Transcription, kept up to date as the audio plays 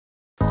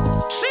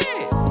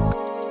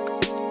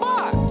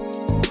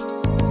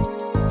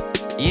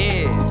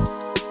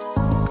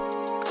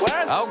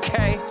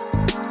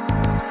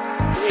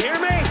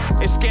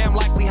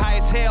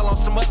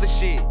some other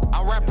shit.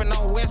 I'm rapping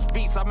on West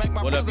Beats. I make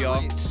my What up,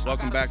 y'all? rich.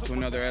 Welcome back to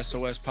another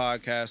SOS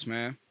podcast,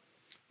 man.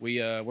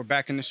 We're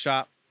back in the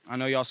shop. I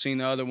know y'all seen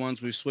the other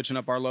ones. We're switching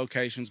up our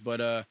locations, but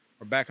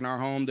we're back in our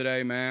home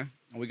today, man.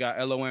 And we got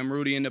LOM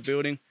Rudy in the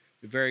building.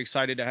 We're very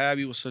excited to have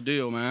you. What's the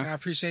deal, man? I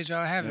appreciate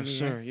y'all having me,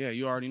 sir. man. Yeah,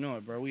 you already know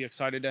it, bro. We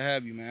excited to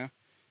have you, man.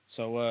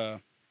 So,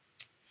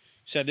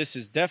 said this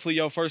is definitely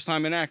your first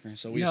time in Akron,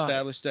 so we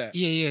established that.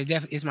 Yeah,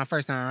 definitely. It's my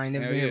first time. I ain't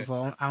never been here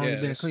before. I only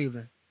been in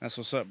Cleveland. That's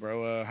what's up,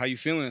 bro. How you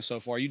feeling so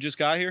far? You just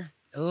got here?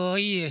 Oh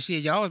yeah,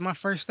 shit. Y'all was my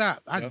first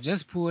stop. I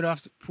just pulled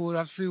off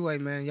the freeway,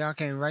 man. Y'all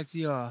came right to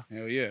y'all.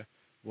 Hell yeah.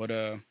 What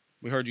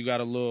we heard you got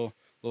a little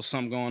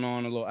something going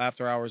on, a little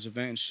after hours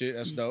event and shit.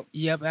 That's dope.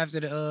 Yep,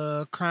 after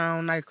the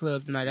Crown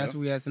nightclub tonight. That's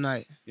what we had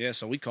tonight. Yeah,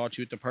 so we caught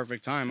you at the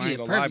perfect time. I ain't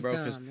gonna lie,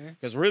 bro,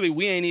 because really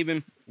we ain't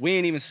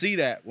even see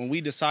that when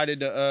we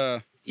decided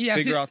to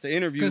figure out the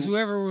interview. Because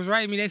whoever was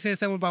writing me, they said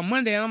something about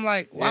Monday, and I'm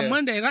like, why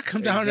Monday? And I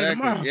come down there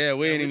tomorrow. Yeah,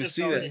 we ain't even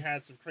see that. We already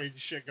had some crazy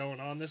shit going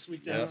on this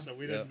weekend, so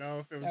we didn't know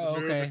if it was the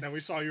move. And then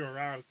we saw you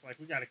around. It's like,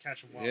 we got to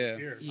catch him while he's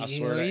here. I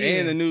swear.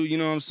 And the new, you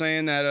know what I'm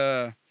saying,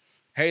 that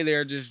Hey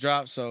There just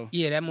dropped, so.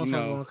 Yeah, that motherfucker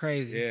going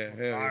crazy. Yeah,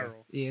 viral.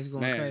 Yeah, it's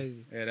going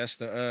crazy. Yeah,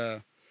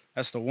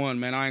 that's the one,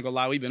 man. I ain't gonna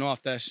lie, we been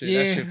off that shit.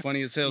 Yeah. That shit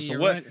funny as hell. So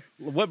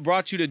what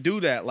brought you to do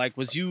that? Like,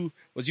 was you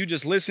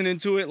just listening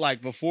to it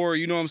like before,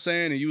 you know what I'm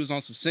saying, and you was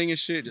on some singing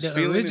shit, just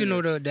feeling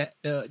original, it?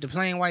 the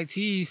Plain White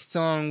Tees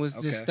song was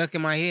just stuck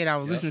in my head. I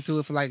was listening to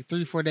it for like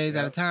 3-4 days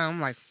at a time.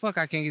 I'm like, fuck,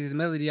 I can't get this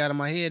melody out of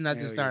my head, and I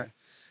just start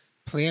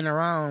playing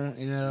around.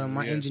 And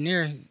my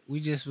engineer, we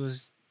just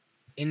was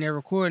in there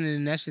recording,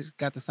 and that shit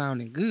got to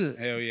sounding good.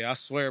 Hell yeah, I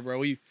swear, bro.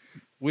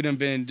 We done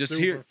been just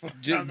here,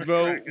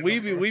 bro.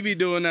 We be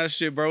doing that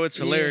shit, bro. It's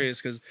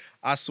hilarious because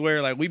I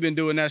swear, like, we've been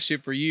doing that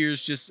shit for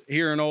years, just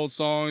hearing old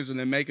songs and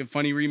then making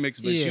funny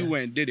remixes. But you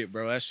went and did it,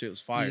 bro. That shit was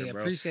fire,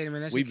 bro. Appreciate it,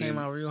 man. That shit came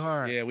out real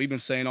hard. Yeah, we've been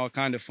saying all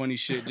kind of funny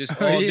shit,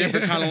 just all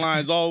different kind of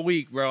lines all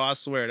week, bro. I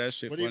swear that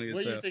shit funny as hell.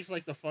 What do you think's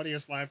like the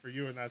funniest line for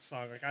you in that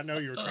song? Like, I know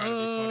you were trying to be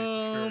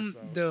funny for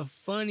sure. So. The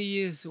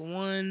funniest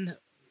one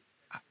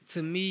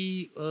to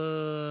me,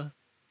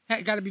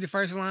 got to be the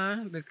first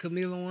line, the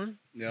Camilla one.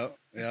 Yep.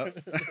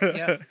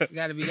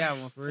 Got to be that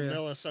one for real.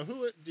 Camilla. So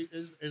who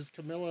is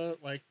Camilla?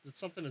 Like, did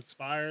something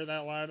inspire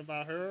that line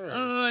about her?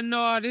 Or?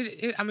 No, I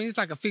mean, it's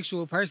like a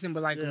fictional person,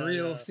 but like a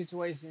real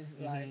situation.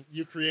 Mm-hmm. Like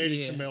you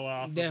created Camilla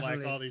off of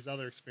like all these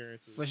other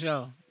experiences. For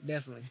sure,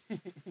 definitely.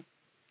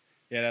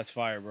 Yeah, that's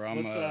fire,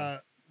 bro.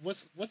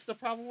 What's the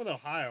problem with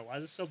Ohio? Why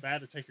is it so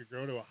bad to take your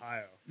girl to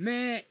Ohio?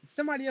 Man,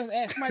 somebody else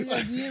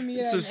DM me.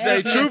 It's some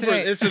state troopers.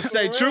 It's some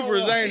state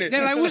troopers, ain't it?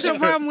 They're like, "What's your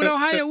problem with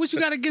Ohio? What you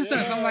got against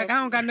us?" I'm like,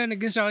 "I don't got nothing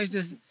against y'all. It's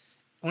just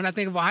when I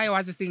think of Ohio,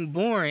 I just think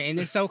boring, and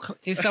it's so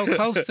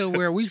close to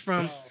where we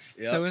from.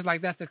 So it's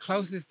like that's the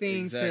closest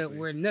thing to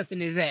where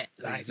nothing is at.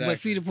 Like, but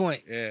see the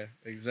point? Yeah,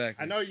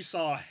 exactly. I know you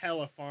saw a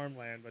hella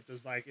farmland, but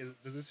does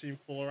it seem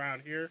cool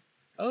around here?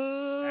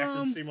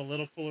 Akron seem a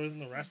little cooler than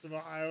the rest of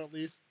Ohio, at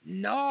least.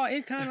 No,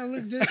 it kind of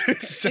looked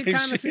just. It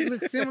kind of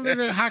looked similar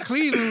to how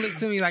Cleveland looked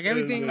to me. Like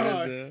everything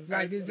looked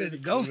like it's just a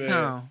ghost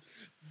town.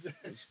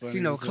 See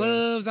no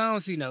clubs. I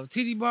don't see no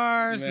titty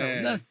bars.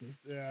 No nothing.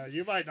 Yeah,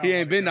 you might not. He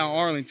ain't been down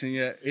Arlington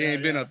yet. He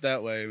ain't been up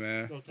that way,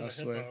 man. I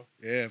swear.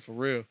 Yeah, for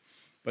real.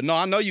 But no,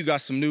 I know you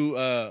got some new,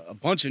 a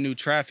bunch of new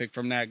traffic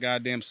from that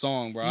goddamn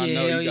song, bro. I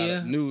know you got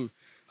a new.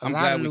 I'm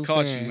glad we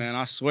caught you, man.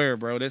 I swear,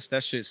 bro.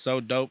 That shit's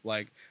so dope.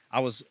 Like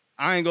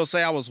I ain't gonna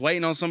say I was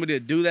waiting on somebody to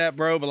do that,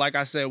 bro. But like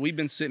I said, we've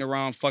been sitting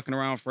around, fucking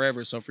around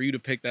forever. So for you to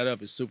pick that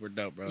up is super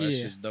dope, bro. That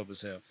shit's dope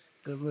as hell.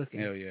 Good looking.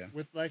 Hell yeah.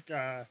 With like,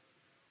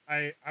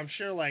 I'm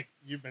sure like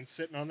you've been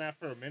sitting on that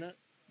for a minute.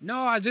 No,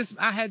 I just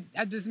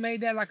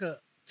made that like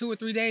 2 or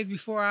 3 days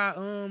before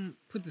I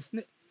put the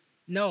snip.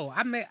 No,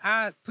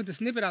 I put the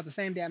snippet out the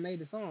same day I made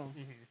the song.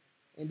 Mm-hmm.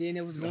 And then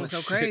it was going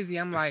so crazy.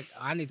 I'm like,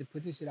 I need to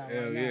put this shit out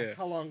right now.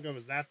 How long ago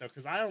was that, though?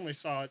 Because I only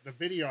saw it. The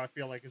video, I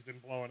feel like, has been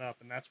blowing up,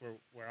 and that's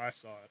where I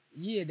saw it.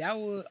 Yeah, that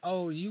was...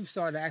 Oh, you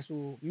saw the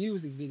actual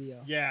music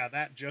video. Yeah,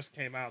 that just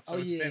came out. So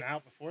it's been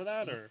out before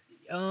that,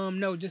 or...?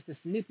 No, just the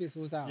snippets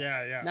was out.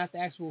 Yeah. Not the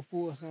actual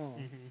full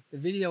song. Mm-hmm. The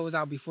video was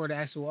out before the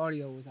actual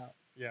audio was out.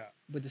 Yeah.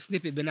 But the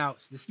snippet been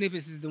out. The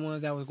snippets is the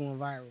ones that was going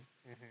viral.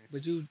 Mm-hmm.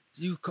 But you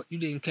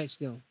didn't catch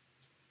them.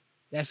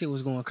 That shit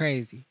was going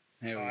crazy.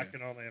 I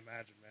can only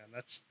imagine,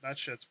 man. That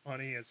shit's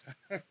funny as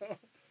hell.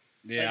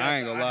 Yeah, I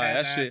ain't gonna lie.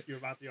 That shit. Ask you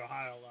about the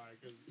Ohio line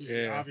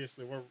because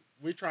obviously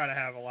we try to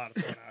have a lot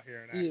of fun out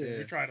here in Akron.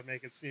 We try to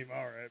make it seem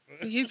all right.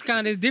 But. See, it's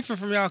kind of different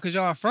from y'all because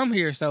y'all are from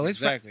here, so it's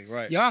exactly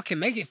right. Y'all can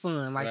make it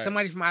fun. Like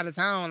somebody from out of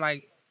town,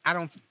 like I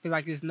don't feel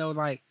like there's no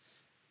like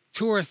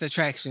tourist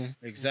attraction.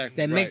 Exactly.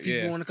 That make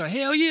people want to go.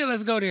 Hell yeah,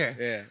 let's go there.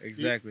 Yeah,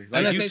 exactly.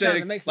 Like you said,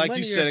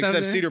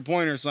 except Cedar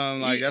Point or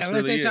something. Like that's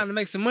unless really they're trying to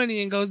make some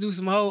money and go do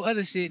some whole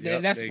other shit.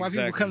 That's why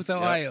people come to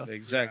Ohio.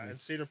 Exactly. And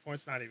Cedar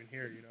Point's not even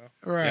here, you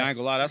know. Right. Yeah, I ain't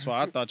gonna lie. That's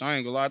why I thought. I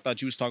ain't gonna lie. I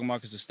thought you was talking about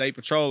because the state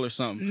patrol or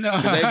something.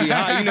 No. They be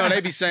high, you know. They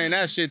be saying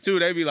that shit too.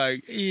 They be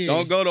like,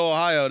 don't go to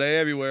Ohio. They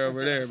everywhere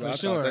over there. But I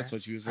thought that's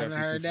what you was referencing.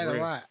 I heard that a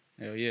lot.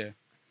 Hell yeah.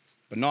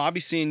 But no, I be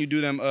seeing you do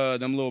them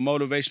little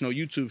motivational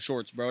YouTube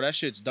shorts, bro. That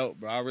shit's dope,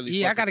 bro. I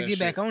really I gotta get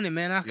back on it,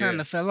 man. I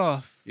kind of fell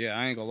off. Yeah,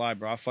 I ain't gonna lie,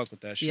 bro. I fuck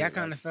with that shit. Yeah, I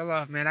kind of fell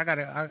off, man.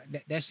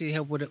 That shit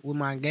helped with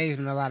my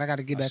engagement a lot. I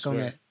gotta get back on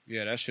that.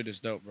 Yeah, that shit is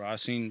dope, bro. I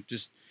seen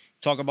just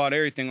talk about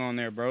everything on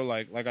there, bro.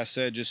 Like I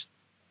said, just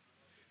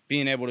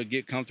being able to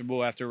get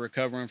comfortable after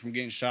recovering from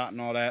getting shot and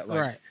all that. Like,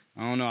 right.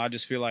 I don't know. I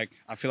feel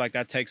like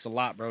that takes a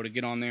lot, bro, to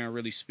get on there and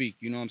really speak.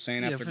 You know what I'm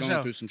saying? After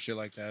going through some shit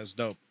like that, it's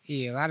dope.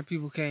 Yeah, a lot of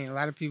people can't. A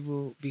lot of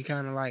people be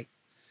kind of like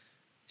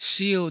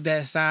shield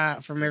that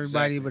side from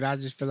everybody, but I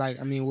just feel like,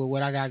 I mean, with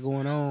what I got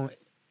going on,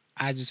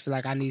 I just feel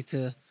like I need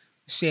to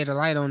shed a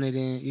light on it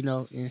and, you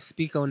know, and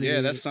speak on it. Yeah,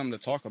 that's something to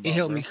talk about. It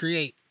helped me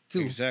create too.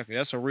 Exactly.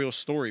 That's a real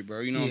story, bro.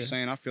 You know what I'm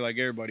saying? I feel like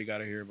everybody got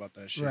to hear about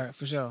that shit. Right,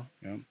 for sure.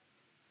 Yeah.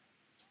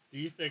 Do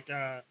you think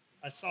I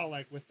saw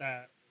like with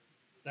the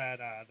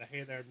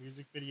Hey There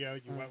music video,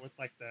 you went with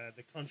like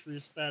the country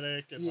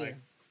aesthetic and like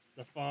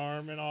the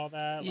farm and all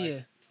that?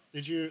 Like,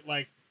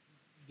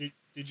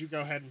 did you go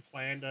ahead and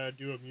plan to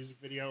do a music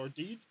video, or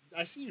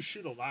I see you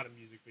shoot a lot of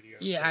music videos.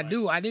 Yeah, so I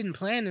do. I didn't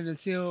plan it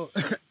until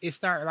it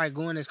started like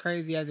going as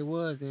crazy as it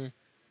was, and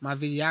my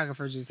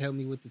videographer just helped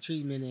me with the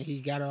treatment, and he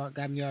got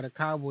me all the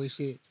cowboy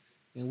shit,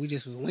 and we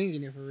just was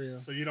winging it for real.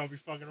 So you don't be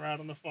fucking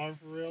around on the farm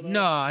for real, though?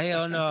 No,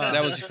 hell no.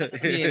 That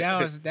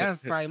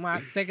was probably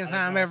my second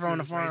time ever on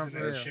the farm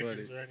for real.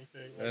 Chickens or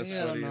anything. That's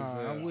hell funny no, as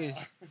hell. I wish.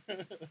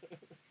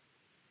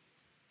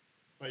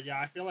 But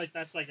yeah, I feel like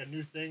that's like a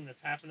new thing that's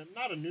happening.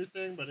 Not a new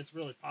thing, but it's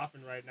really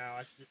popping right now.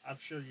 I'm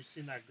sure you've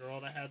seen that girl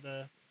that had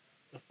the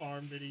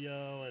farm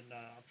video, and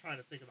I'm trying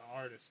to think of the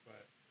artist,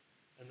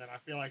 and then I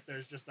feel like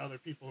there's just other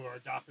people who are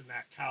adopting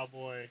that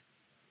cowboy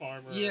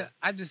farmer. Yeah,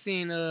 I just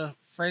seen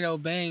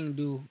Fredo Bang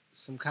do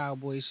some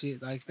cowboy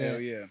shit like that.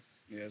 Hell yeah.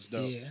 Yeah, it's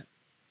dope.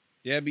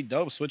 Yeah, it'd be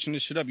dope switching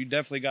this shit up. You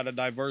definitely got a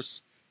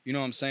diverse. You know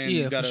what I'm saying?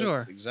 Yeah, you gotta, for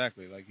sure.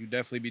 Exactly. Like, you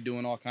definitely be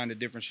doing all kind of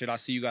different shit. I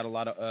see you got a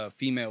lot of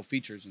female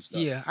features and stuff.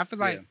 Yeah, I feel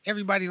like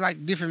everybody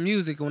like different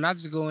music. When I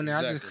just go in there,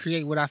 I just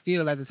create what I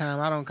feel at the time.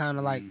 I don't kind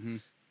of like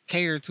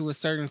cater to a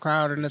certain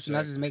crowd or nothing.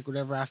 I just make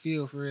whatever I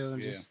feel for real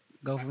and just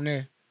go from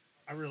there.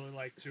 I really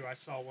like, too. I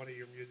saw one of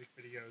your music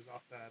videos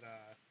off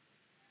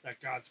that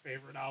God's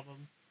Favorite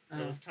album.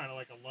 It was kind of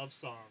like a love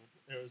song.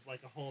 It was like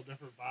a whole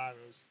different vibe.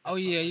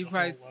 You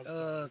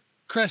probably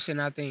Crushing,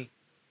 I think.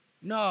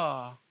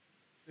 No.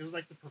 It was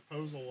like the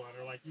proposal one,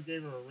 or like you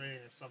gave her a ring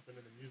or something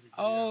in the music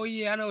video. Oh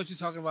yeah, I know what you're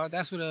talking about.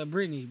 That's with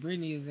Brittany.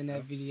 Brittany is in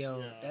that video.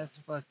 Yeah. That's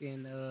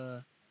fucking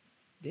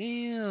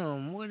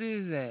damn. What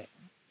is that?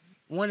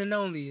 One and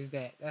Only is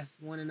that? That's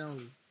One and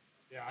Only.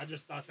 Yeah, I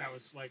just thought that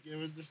was like, it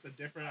was just a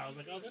different. I was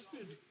like, oh, this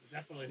dude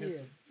definitely hits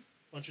a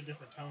bunch of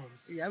different tones.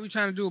 Yeah, I be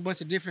trying to do a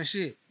bunch of different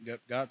shit. Yep,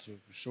 got to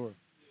for sure.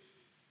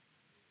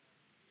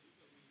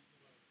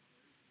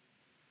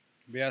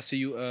 Yeah, I see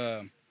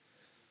you.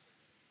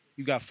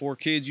 You got 4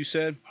 kids, you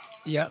said?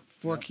 Yep,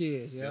 4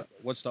 kids, yep.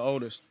 What's the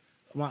oldest?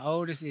 My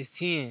oldest is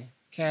 10.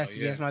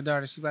 Cassidy, that's my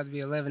daughter. She's about to be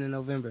 11 in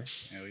November.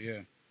 Hell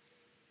yeah.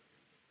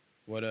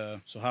 What,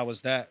 so how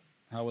was that?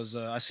 How was,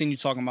 I seen you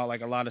talking about,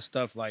 like, a lot of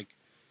stuff, like,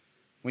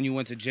 when you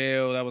went to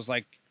jail, that was,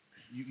 like,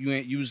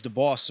 you was the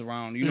boss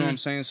around, you know what I'm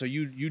saying? So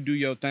you do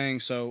your thing.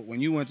 So when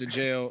you went to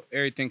jail,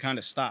 everything kind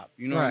of stopped,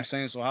 you know what I'm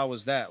saying? So how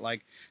was that?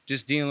 Like,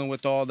 just dealing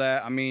with all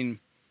that, I mean,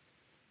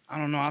 I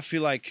don't know, I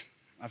feel like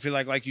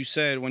you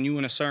said, when you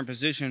in a certain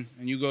position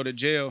and you go to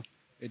jail,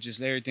 it just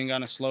everything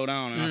gotta slow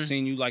down. And I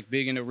seen you like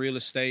big into real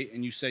estate,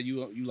 and you said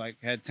you like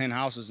had 10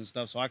 houses and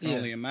stuff. So I can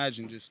only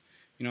imagine just,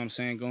 you know what I'm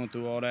saying, going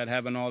through all that,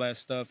 having all that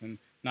stuff, and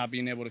not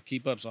being able to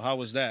keep up. So how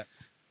was that?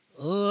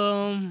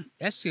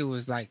 That shit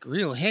was like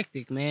real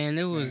hectic, man.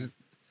 It was,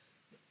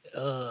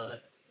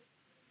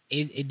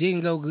 it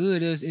didn't go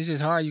good. It's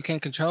just hard. You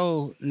can't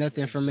control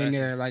nothing from in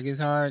there. Like, it's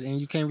hard, and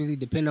you can't really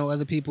depend on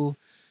other people.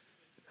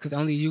 Because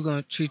only you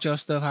going to treat your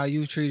stuff how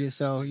you treat it.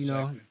 So, you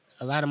know,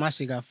 a lot of my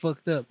shit got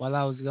fucked up while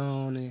I was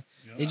gone. And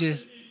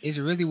it's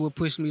really what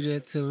pushed me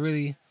to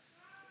really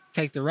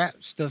take the rap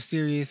stuff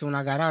serious when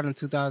I got out in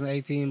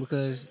 2018.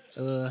 Because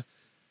I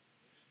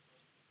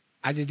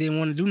just didn't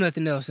want to do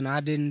nothing else. And I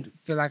didn't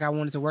feel like I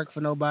wanted to work for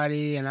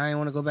nobody. And I didn't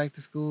want to go back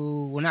to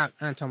school. Well, I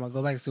ain't talking about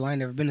go back to school. I ain't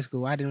never been to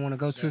school. I didn't want to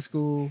go to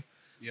school.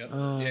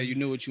 Yeah, you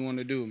knew what you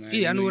wanted to do, man.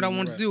 Yeah, I knew what I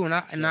wanted to do.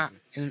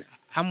 And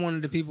I'm one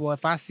of the people,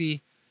 if I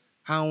see...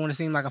 I don't want to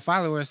seem like a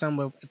follower or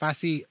something, but if I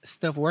see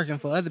stuff working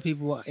for other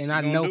people and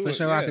I know for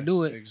sure I could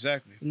do it,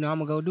 you know, I'm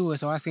going to go do it.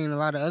 So I seen a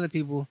lot of other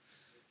people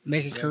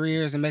making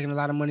careers and making a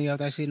lot of money off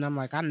that shit. And I'm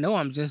like, I know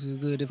I'm just as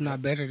good, if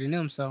not better than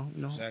them. So,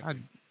 you know, I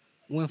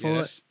went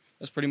for it.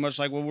 That's pretty much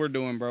like what we're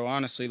doing, bro.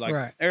 Honestly,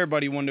 like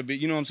everybody wanted to be,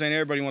 you know what I'm saying?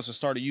 Everybody wants to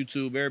start a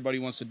YouTube. Everybody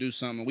wants to do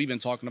something. We've been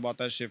talking about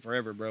that shit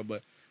forever, bro.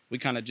 But we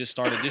kind of just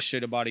started this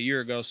shit about a year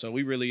ago. So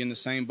we really in the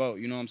same boat.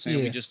 You know what I'm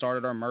saying? We just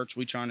started our merch.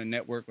 We trying to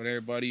network with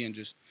everybody and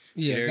just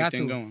get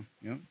everything going.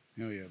 Yep.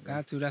 Hell yeah, bro.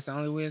 Got to. That's the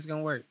only way it's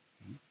going to work.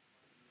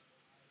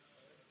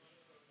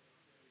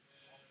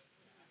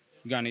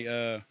 You got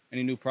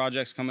any new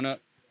projects coming up?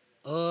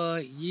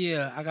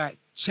 Yeah. I got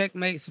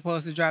Checkmate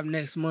supposed to drop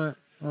next month.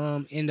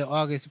 End of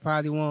August. It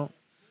probably won't.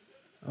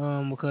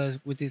 Because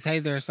with this Hey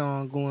There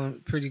song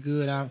going pretty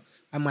good,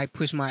 I might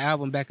push my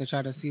album back and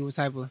try to see what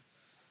type of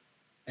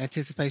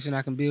anticipation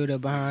I can build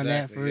up behind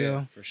that for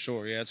real. For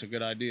sure. Yeah, that's a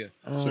good idea.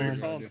 So you're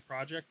calling the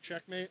project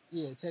Checkmate?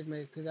 Yeah,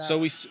 Checkmate. So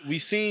we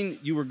seen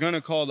you were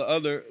gonna call the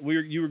other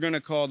you were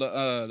gonna call the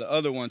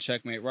other one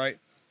Checkmate, right?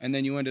 And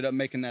then you ended up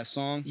making that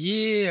song.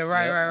 Yeah,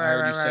 right. I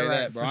heard you say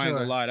that, bro. I ain't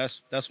gonna lie.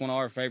 That's one of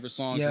our favorite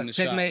songs in the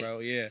Checkmate. shop, bro.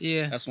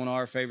 Yeah. That's one of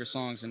our favorite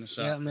songs in the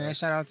shop. Yeah, man. Bro.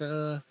 Shout out to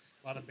a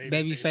lot of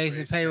Babyface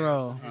and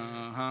Payroll.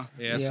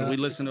 Yeah. So we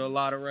listen to a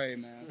lot of Ray,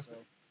 man. So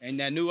and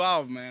that new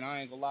album, man. I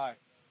ain't gonna lie.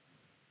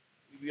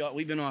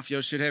 We been off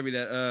your shit heavy.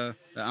 That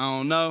I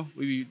don't know.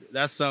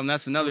 That's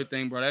another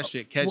thing, bro. That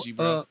shit catchy,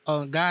 bro.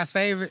 On God's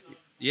favorite.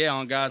 Yeah,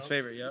 on God's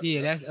favorite. Yeah.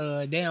 Yeah, that's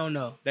They Don't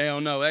Know. They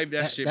Don't Know.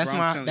 That shit, that's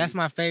bro. That's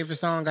my favorite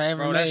song I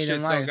ever made. That shit's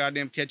in life. so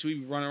goddamn catchy. We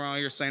be running around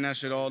here saying that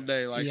shit all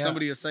day. Like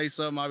somebody will say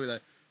something, I'll be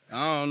like,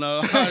 I don't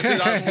know.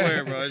 I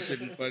swear, bro. That shit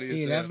be funny as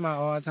hell. That's my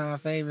all-time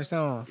favorite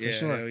song for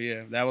sure. Hell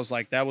yeah.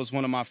 That was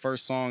one of my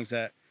first songs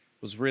that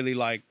was really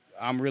like,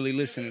 I'm really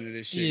listening to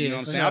this shit. You know what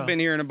I'm saying? Sure. I've been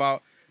hearing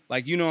about,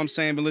 like, you know what I'm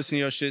saying, been listening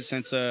to your shit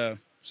since that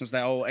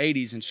old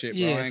 80s and shit,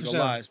 bro. I ain't gonna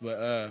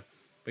lie.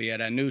 But yeah,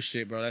 that new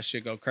shit, bro, that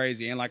shit go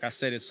crazy. And like I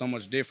said, it's so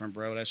much different,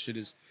 bro. That shit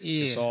is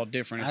it's all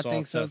different. It's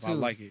all tough. I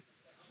like it.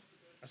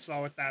 I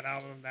saw with that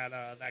album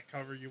that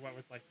cover you went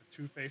with like the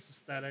Two-Face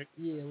aesthetic.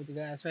 Yeah, with the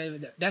guy's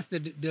favorite. That's the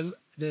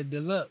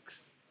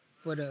deluxe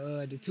for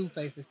the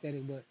Two-Face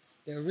aesthetic, but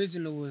the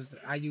original was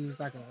I used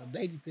like a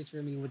baby picture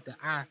of me with the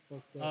eye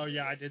fucked up. Oh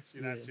yeah, I did see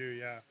that too.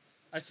 Yeah,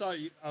 I saw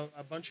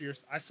a bunch of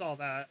yours. I saw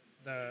that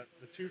the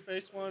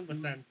Two-Face one, but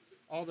then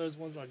all those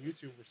ones on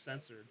YouTube were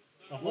censored.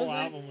 The whole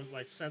album was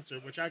like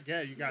censored, which I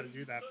get. You got to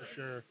do that for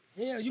sure.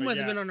 Yeah, you must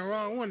have been on the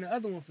wrong one. The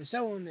other one for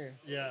sure on there.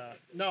 Yeah.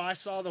 No, I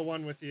saw the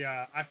one with the.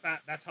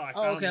 That's how I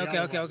found the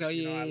other one.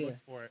 Yeah. I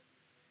looked for it.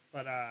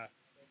 But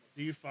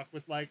do you fuck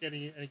with like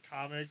any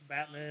comics,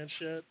 Batman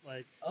shit?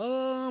 Like.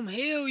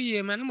 Hell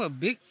yeah, man. I'm a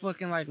big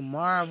fucking like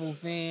Marvel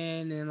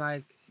fan and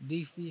like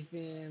DC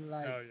fan.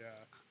 Like. Oh yeah.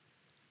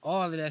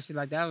 All of that shit,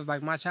 like that was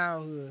like my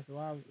childhood. So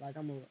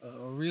I'm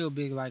a real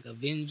big like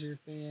Avenger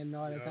fan and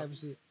all that type of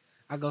shit.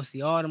 I go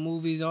see all the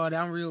movies, all that.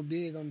 I'm real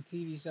big on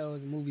TV shows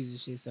and movies and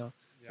shit, so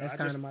that's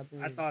kind of my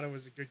thing. I thought it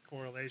was a good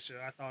correlation.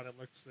 I thought it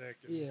looked sick.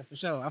 Yeah, for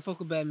sure. I fuck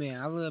with Batman.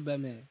 I love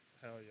Batman.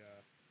 Hell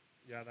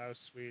yeah. Yeah, that was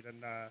sweet.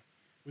 And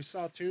we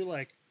saw too,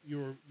 like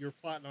you were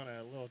plotting on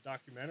a little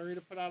documentary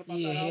to put out about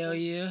that album. Yeah, hell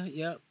yeah.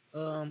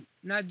 Yep.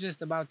 Not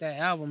just about that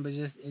album, but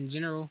just in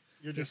general.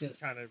 You're just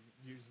kind of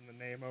using the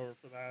name over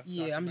for that.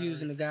 Yeah, I'm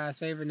using the guy's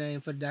favorite name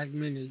for the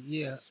documentary.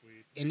 Yeah. That's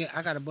sweet. And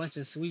I got a bunch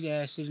of sweet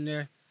ass shit in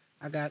there.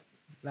 I got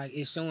like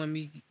it's showing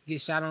me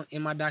get shot on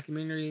in my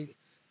documentary.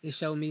 It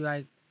showed me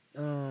like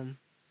the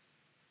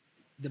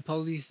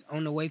police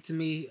on the way to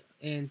me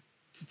and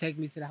to take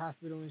me to the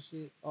hospital and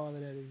shit. All of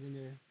that is in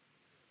there.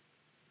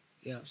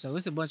 Yeah, so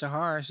it's a bunch of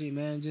horror shit,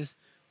 man. Just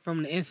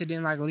from the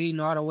incident, like leading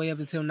all the way up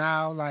until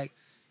now. Like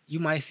you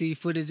might see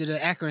footage of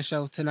the Akron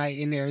show tonight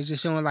in there. It's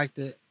just showing like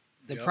the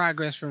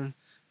progress from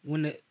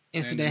when the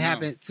incident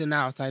happened to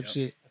now type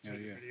shit. That's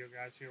what the video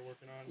guys here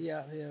working on.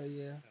 Yeah, hell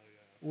yeah.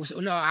 Well, so,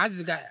 no, I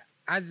just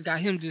got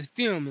him just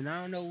filming.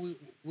 I don't know.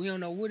 We don't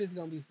know what it's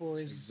gonna be for.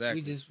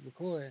 We just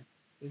record.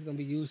 It's gonna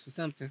be used for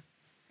something.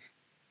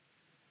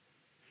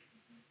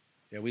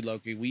 Yeah, we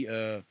low-key. We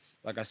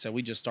like I said,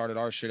 we just started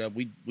our shit up.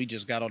 We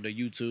just got onto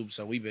YouTube,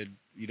 so we've been,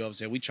 you know what I'm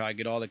saying, we try to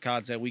get all the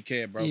content we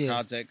can, bro.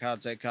 Yeah.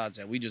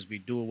 Content. We just be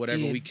doing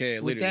whatever we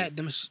can. With literally. That,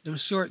 them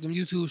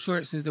YouTube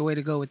shorts is the way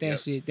to go with that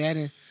shit. That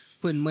and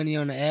putting money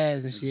on the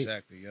ads and shit.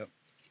 Exactly. Yep.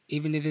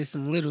 Even if it's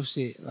some little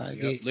shit,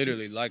 like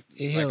literally, like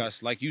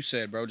you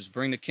said, bro. Just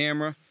bring the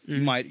camera.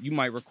 Mm-hmm. You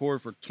might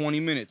record for 20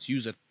 minutes.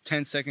 Use a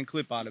 10-second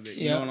clip out of it.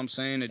 You know what I'm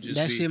saying? It just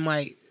that shit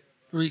might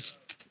reach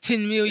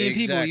 10 million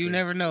people. You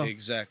never know.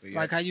 Exactly.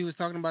 Like how you was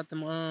talking about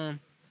them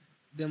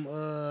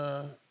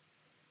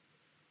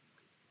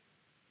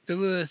the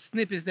little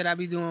snippets that I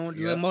be doing with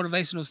the little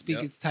motivational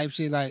speakers type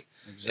shit. Like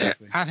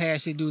I've had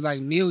shit do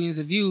like millions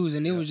of views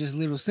and it was just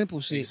little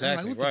simple shit.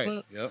 Exactly. I'm like, what the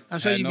fuck? Yep. I'm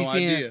sure you be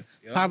seeing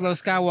Pablo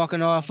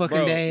Skywalking all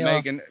fucking day.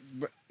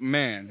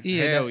 Man,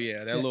 hell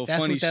yeah. That little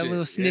funny shit. That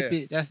little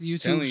snippet, that's the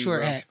YouTube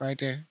short hack right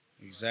there.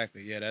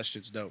 Exactly. Yeah, that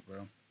shit's dope,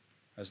 bro.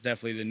 That's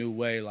definitely the new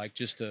way. Like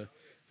just to,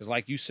 because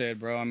like you said,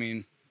 bro, I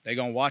mean, they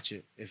gonna watch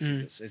it. If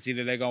it's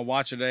either they gonna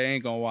watch it or they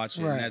ain't gonna watch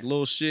it. Right. And that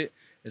little shit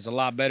is a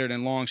lot better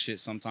than long shit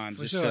sometimes.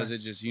 For just because it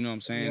just, you know what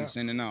I'm saying, it's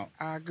in and out.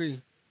 I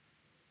agree.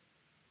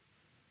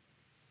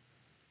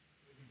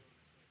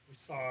 We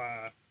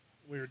saw,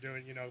 we were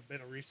doing, a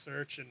bit of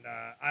research and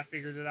I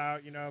figured it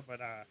out, but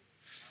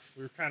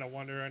we were kind of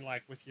wondering,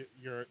 like, with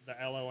the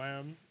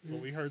LOM,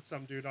 but we heard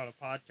some dude on a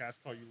podcast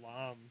call you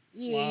LOM.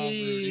 LOM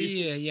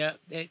Rudy. Yeah.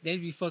 They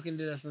be fucking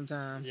it up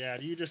sometimes. Yeah,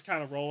 do you just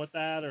kind of roll with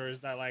that, or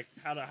is that, like,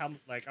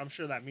 I'm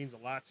sure that means a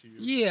lot to you.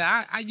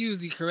 Yeah, I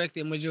usually correct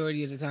it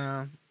majority of the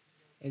time,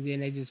 and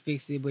then they just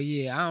fix it. But,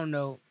 yeah, I don't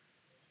know.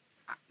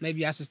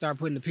 maybe I should start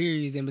putting the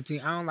periods in between.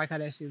 I don't like how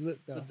that shit look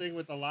though. The thing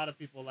with a lot of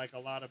people,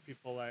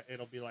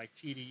 it'll be like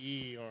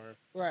TDE or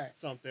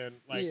something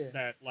like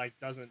that, like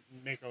doesn't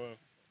make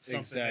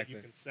something that you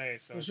can say.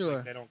 So it's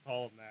like they don't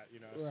call them that, you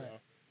know. So,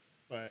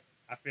 but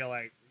I feel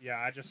like,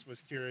 I just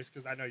was curious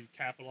because I know you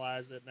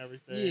capitalize it and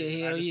everything.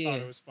 Yeah, I just thought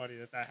it was funny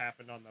that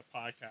happened on the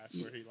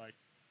podcast where he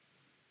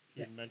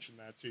mentioned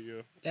that to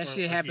you. That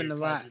shit happened a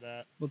lot.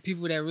 But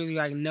people that really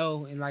like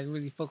know and like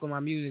really fuck with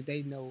my music,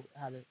 they know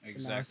how to.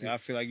 Exactly. I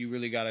feel like you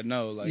really gotta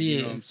know. Like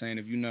you know what I'm saying?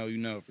 If you know, you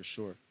know for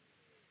sure.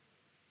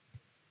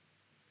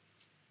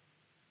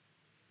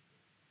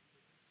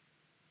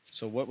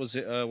 So what was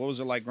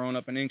it like growing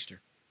up in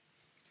Inkster?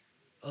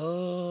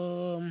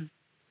 Fun.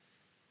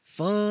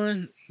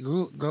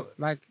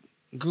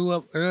 Grew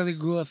up early,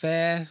 grew up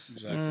fast.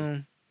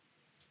 Exactly.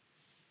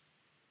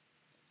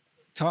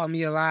 Taught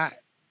me a lot.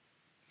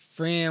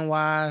 Friend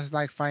wise,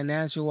 like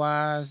financial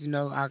wise,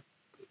 I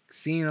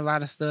seen a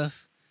lot of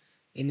stuff,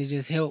 and it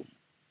just helped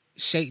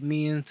shape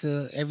me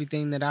into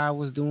everything that I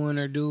was doing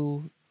or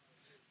do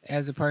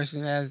as a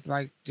person, as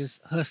like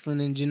just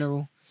hustling in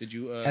general. Did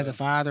you as a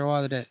father,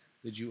 all of that?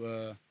 Did you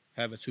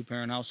have a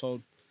 2-parent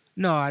household?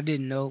 No, I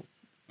didn't know.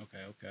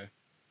 Okay.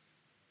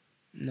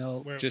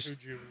 No. Who'd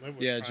you live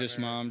with? Yeah, just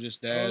mom,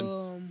 just dad.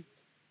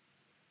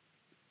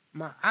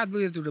 I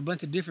lived with a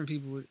bunch of different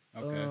people.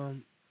 Okay.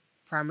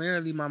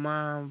 Primarily my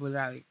mom, but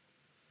like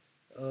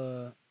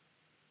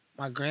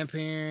my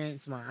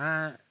grandparents, my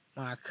aunt,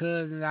 my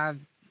cousins. I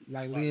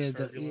like lived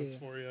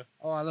for you.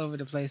 all over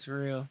the place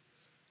for real.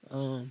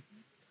 I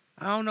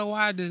don't know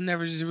why I just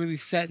never just really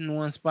sat in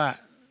one spot.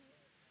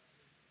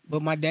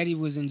 But my daddy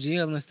was in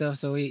jail and stuff,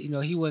 so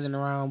he wasn't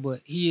around, but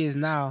he is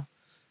now.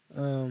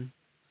 I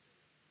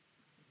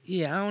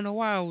don't know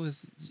why I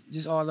was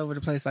just all over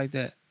the place like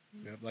that.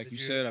 Yeah, like you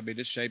said, I mean,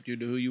 this shaped you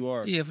to who you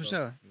are. Yeah, for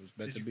sure. It was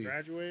better Did to be. you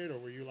graduate, or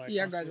were you like?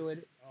 Yeah, hustling? I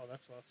graduated. Oh,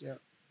 that's awesome. Yeah.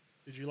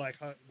 Did you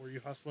were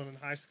you hustling in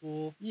high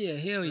school? Yeah,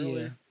 hell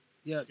really?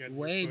 Yeah. Yep,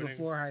 way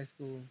before high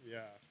school.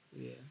 Yeah.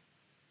 Yeah.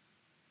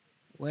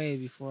 Way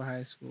before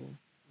high school.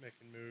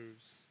 Making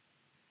moves.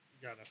 You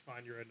gotta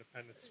find your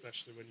independence,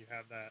 especially when you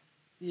have that.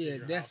 Yeah, in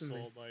your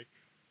definitely. Household, like.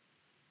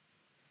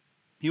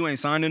 You ain't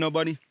signed to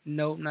nobody?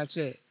 Nope, not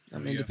yet.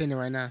 I'm independent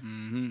right now.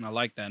 I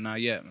like that.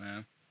 Not yet,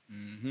 man.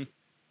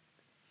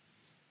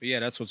 But yeah,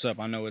 that's what's up.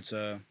 I know it's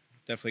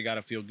definitely got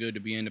to feel good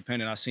to be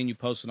independent. I seen you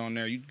posted on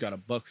there. You got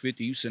 $150.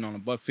 You sitting on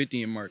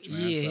 $150 in merch,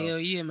 man. Yeah, hell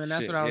yeah, man.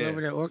 That's what I was over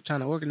there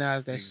trying to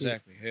organize that shit.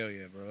 Exactly. Hell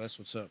yeah, bro. That's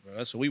what's up, bro.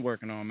 That's what we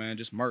working on, man.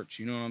 Just merch.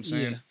 You know what I'm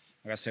saying? Yeah.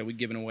 Like I said, we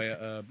giving away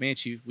a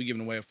Banshee. We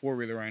giving away a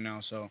 4-wheeler right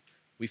now. So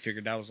we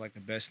figured that was like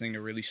the best thing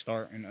to really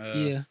start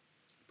and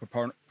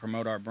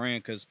promote our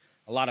brand, because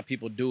a lot of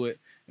people do it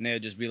and they'll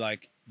just be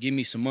like, give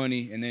me some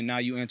money, and then now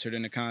you entered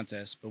in the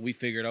contest. But we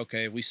figured,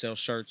 okay, if we sell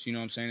shirts, you know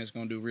what I'm saying, it's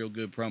going to do real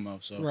good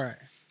promo. So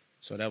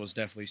So that was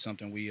definitely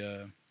something we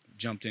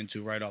jumped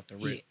into right off the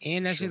rip. Yeah,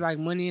 and that shit like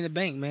money in the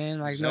bank, man.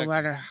 Like no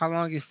matter how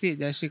long it sit,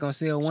 that shit going to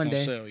sell one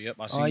day. Sell. Yep,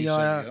 I see you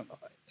sell,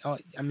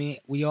 I mean,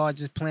 we all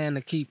just plan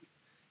to keep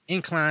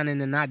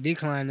inclining and not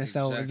declining,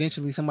 so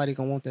eventually somebody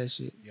going to want that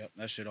shit. Yep,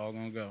 that shit all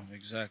going to go.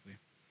 Exactly.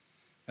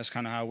 That's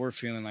kind of how we're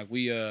feeling. Like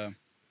we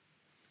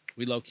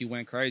low-key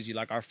went crazy.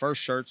 Like our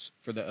first shirts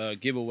for the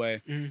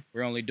giveaway,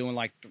 we're only doing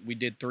we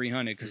did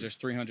 300 because there's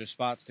 300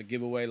 spots to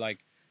give away. Like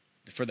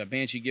for the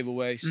Banshee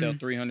giveaway, sell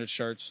 300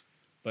 shirts.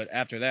 But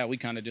after that, we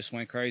kind of just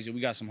went crazy. We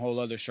got some whole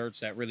other shirts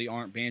that really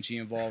aren't Banshee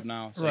involved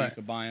now, so you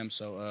could buy them.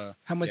 So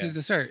how much is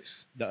the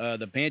shirts?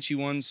 The Banshee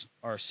ones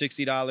are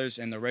 $60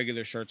 and the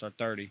regular shirts are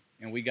 $30.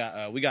 And we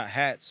got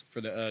hats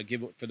for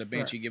the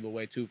Banshee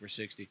giveaway too for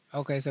 $60.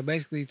 Okay, so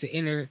basically to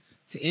enter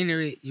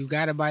it, you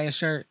gotta buy a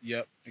shirt.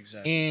 Yep,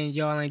 exactly. And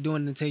y'all ain't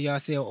doing it until y'all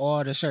sell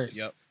all the shirts.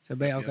 Yep. So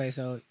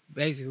so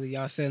basically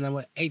y'all selling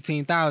them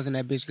 18,000.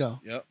 That bitch go.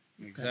 Yep,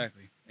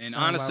 exactly. And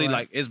honestly,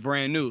 like it's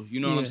brand new.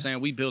 You know what I'm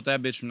saying? We built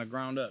that bitch from the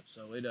ground up.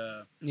 So it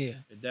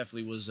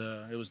definitely was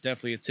it was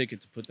definitely a ticket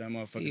to put that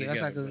motherfucker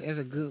together. It's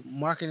a good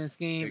marketing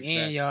scheme,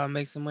 and y'all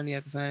make some money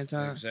at the same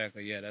time.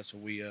 Exactly. Yeah, that's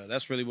what we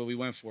that's really what we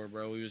went for,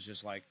 bro. We was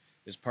just like,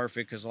 it's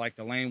perfect because like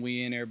the lane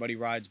we in, everybody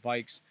rides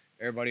bikes.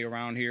 Everybody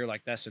around here,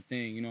 like that's the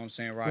thing. You know what I'm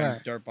saying? Riding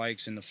dirt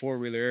bikes and the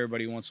 4-wheeler,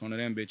 everybody wants one of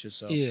them bitches.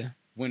 So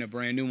win a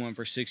brand new one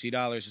for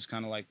 $60 is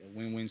kind of like a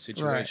win-win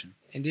situation.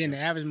 Right. And then the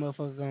average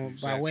motherfucker gonna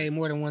buy way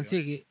more than one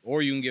ticket.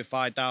 Or you can get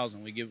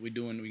 5,000. We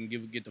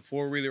can get the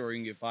 4-wheeler, or you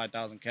can get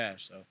 5,000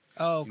 cash. So.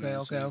 Oh, okay, you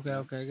know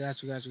okay.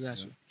 Got you.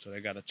 So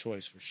they got a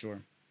choice for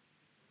sure.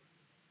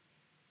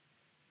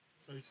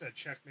 So you said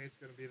Checkmate's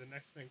gonna be the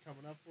next thing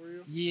coming up for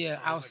you? Yeah,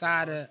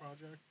 outside of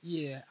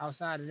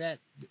that,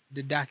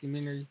 the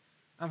documentary.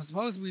 I'm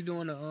supposed to be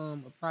doing a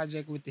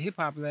project with the Hip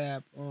Hop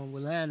Lab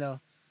with Lando.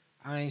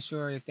 I ain't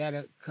sure if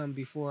that'll come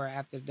before or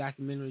after the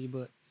documentary,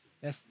 but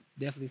that's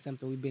definitely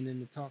something we've been in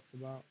the talks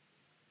about.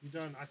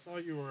 I saw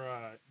you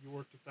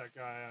worked with that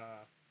guy.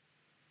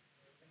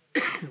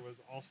 It was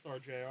All Star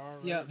JR.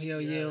 Right? Yep,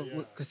 hell yeah.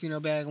 With Casino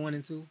Bag 1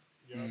 and 2.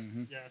 Yep.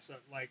 Yeah. So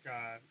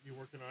you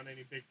working on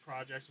any big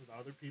projects with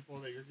other people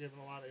that you're giving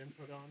a lot of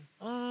input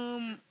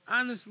on?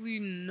 Honestly,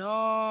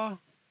 no.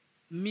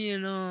 Me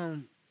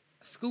and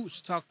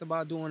Scooch talked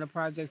about doing a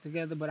project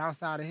together, but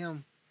outside of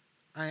him,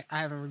 I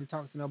haven't really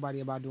talked to nobody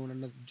about doing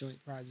another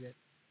joint project.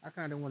 I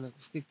kind of want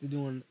to stick to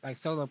doing like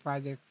solo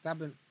projects. I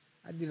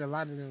did a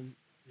lot of them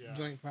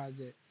joint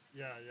projects.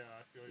 Yeah,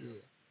 I feel you.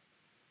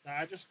 Yeah.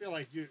 I just feel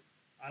like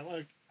I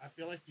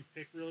feel like you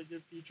pick really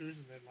good features,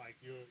 and then like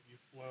you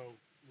flow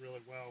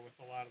really well with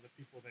a lot of the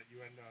people that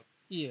you end up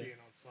being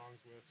on songs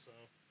with. So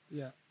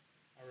yeah,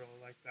 I really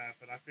like that.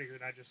 But I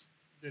figured I just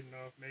didn't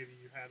know if maybe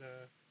you had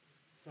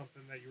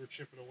something that you were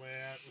chipping away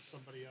at with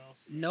somebody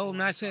else. No,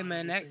 not yet,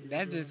 man.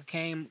 That just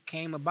came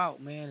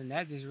about, man, and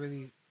that just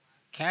really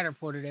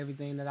catapulted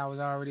everything that I was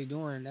already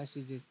doing. That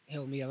shit just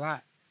helped me a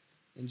lot.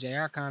 And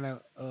JR kind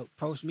of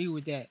approached me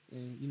with that,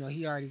 and you know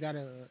he already got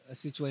a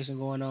situation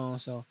going on,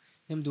 so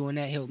him doing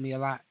that helped me a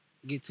lot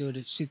get to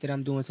the shit that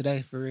I'm doing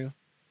today for real.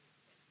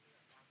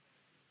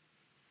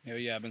 Hell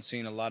yeah, I've been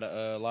seeing a lot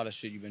of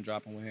shit you've been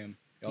dropping with him.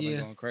 Y'all been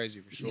going crazy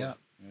for sure. Yeah.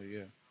 Hell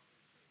yeah.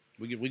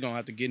 We gonna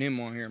have to get him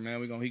on here,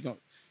 man.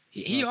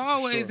 He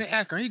always in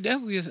Akron. He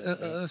definitely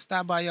is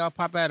stop by y'all,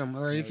 pop at him,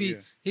 or if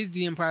his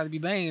DM probably be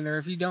banging, or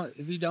if he don't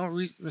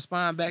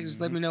respond back, just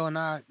let me know and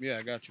I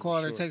got you.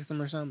 Call or text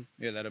him or something.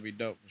 Yeah, that'll be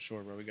dope for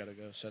sure, bro. We gotta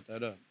go set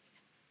that up.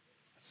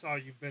 I saw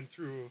you've been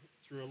through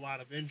a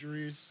lot of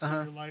injuries in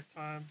your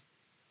lifetime.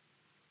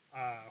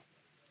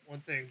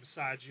 One thing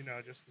besides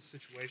just the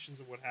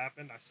situations of what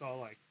happened, I saw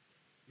like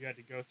you had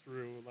to go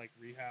through like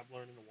rehab,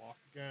 learning to walk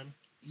again.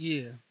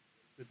 Yeah.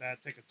 Did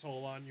that take a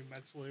toll on you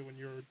mentally when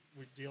you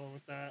were dealing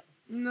with that?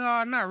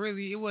 No, not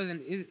really. It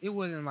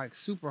wasn't like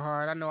super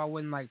hard. I know I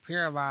wasn't like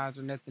paralyzed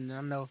or nothing. And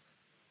I know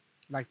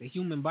like the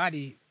human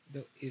body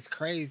is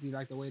crazy,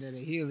 like the way that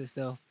it heals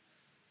itself.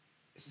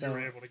 So you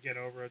were able to get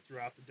over it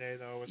throughout the day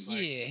though. With,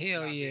 like,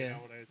 hell yeah.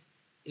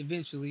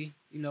 Eventually,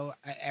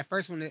 at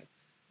first when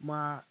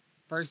my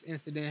first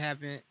incident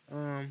happened,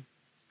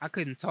 I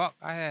couldn't talk.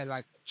 I had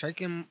like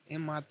trachea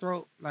in my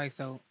throat, like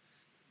so.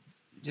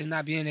 Just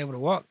not being able to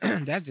walk,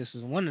 that just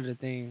was one of the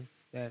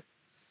things that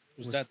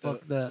was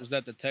fucked up. Was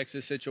that the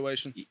Texas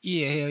situation?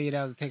 Yeah, hell yeah,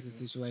 that was a Texas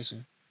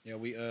situation. Yeah,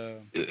 we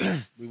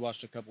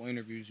watched a couple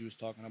interviews. You was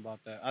talking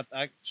about that.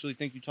 I actually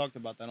think you talked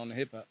about that on the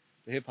hip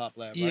hop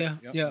lab. Yeah,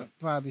 right? Yep.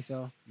 Probably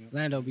so. Yep.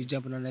 Lando be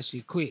jumping on that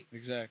shit quick.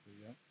 Exactly.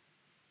 Yep.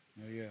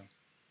 Yeah.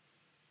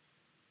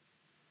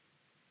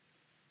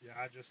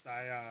 Yeah,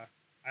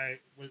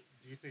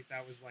 do you think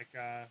that was like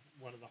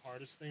one of the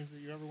hardest things that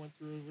you ever went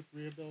through with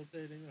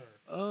rehabilitating,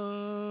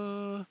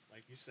 or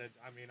like you said?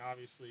 I mean,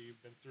 obviously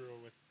you've been through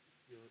it with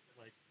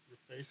your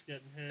face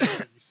getting hit,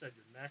 and you said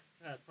your neck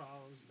had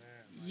problems,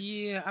 man.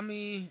 Yeah, I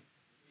mean,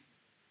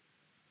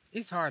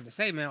 it's hard to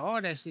say, man.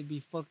 All that shit be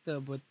fucked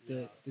up, but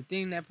the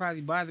thing that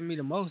probably bothered me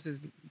the most is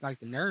like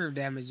the nerve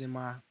damage in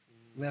my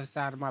left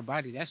side of my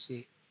body. That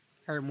shit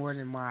hurt more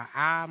than my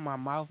eye, my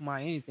mouth,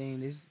 my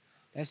anything.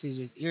 That shit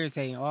just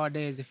irritating all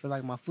day. It just feel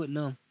like my foot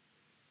numb.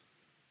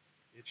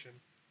 Itching.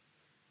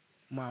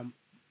 My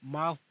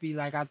mouth be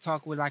like I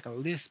talk with like a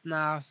lisp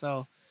now,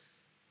 so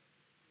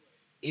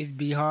it's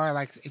be hard.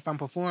 Like if I'm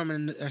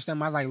performing or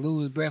something, I like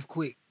lose breath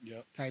quick.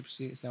 Yep. Type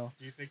shit. So.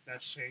 Do you think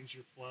that's changed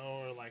your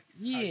flow or like?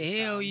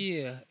 Yeah, hell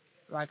yeah.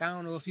 Like I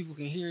don't know if people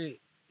can hear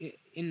it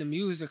in the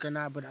music or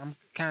not, but I'm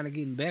kind of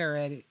getting better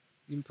at it.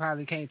 You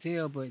probably can't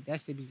tell, but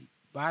that shit be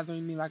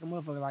bothering me like a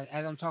motherfucker. Like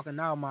as I'm talking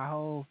now, my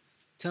whole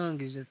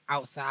tongue is just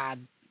outside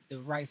the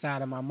right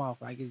side of my mouth.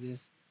 Like it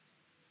just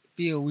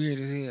feel weird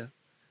as hell.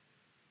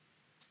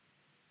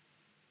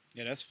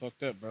 Yeah, that's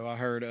fucked up, bro. I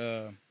heard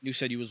you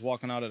said you was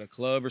walking out of the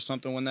club or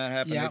something when that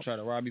happened. They tried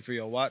to rob you for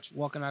your watch.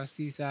 Walking out of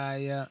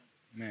Seaside, yeah.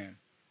 Man,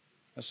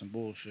 that's some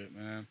bullshit,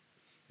 man.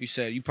 You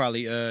said you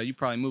probably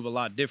move a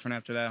lot different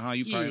after that, huh?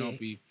 You probably don't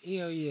be.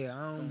 Hell yeah,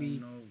 I don't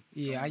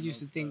be. I used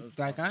to think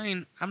like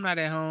I'm not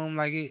at home.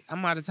 Like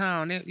I'm out of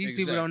town. These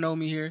people don't know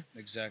me here.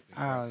 Exactly.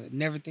 I'll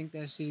never think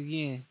that shit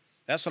again.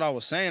 That's what I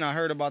was saying. I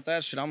heard about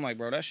that shit. I'm like,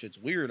 bro, that shit's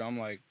weird. I'm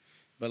like,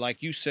 but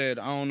like you said,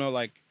 I don't know.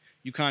 Like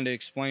you kind of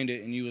explained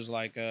it, and you was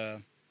like,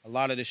 a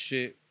lot of this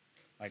shit,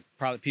 like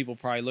people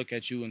probably look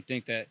at you and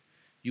think that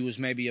you was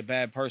maybe a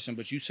bad person,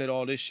 but you said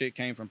all this shit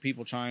came from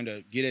people trying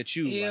to get at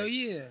you. Hell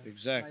yeah.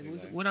 Exactly.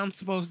 Like, what I'm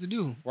supposed to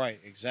do. Right,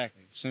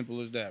 exactly.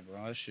 Simple as that,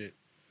 bro. That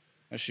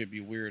shit be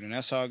weird. And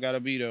that's how it gotta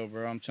be though,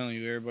 bro. I'm telling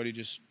you, everybody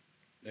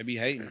they be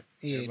hating.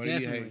 Yeah, everybody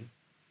definitely. be hating.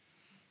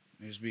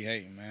 They just be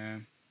hating,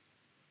 man.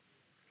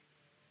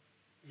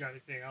 You got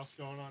anything else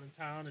going on in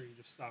town, or are you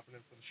just stopping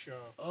in for the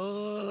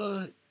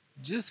show?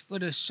 Just for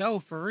the show,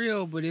 for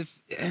real. But if,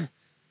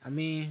 I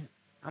mean,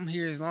 I'm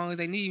here as long as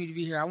they need me to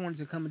be here. I wanted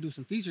to come and do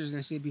some features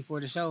and shit before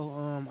the show.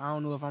 I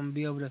don't know if I'm gonna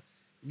be able to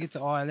get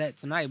to all of that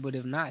tonight, but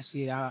if not,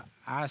 shit,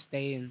 I'll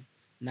stay and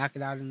knock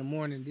it out in the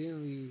morning,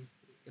 then leave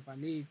if I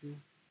need to.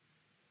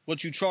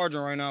 What you charging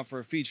right now for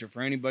a feature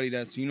for anybody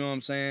that's, you know what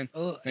I'm saying?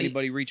 If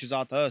anybody reaches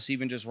out to us,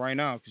 even just right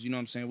now, because you know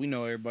what I'm saying, we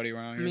know everybody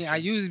around here. I mean, I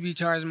usually be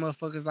charging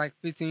motherfuckers like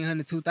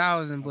 $1,500,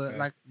 $2,000, but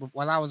like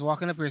while I was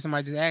walking up here,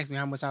 somebody just asked me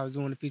how much I was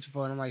doing the feature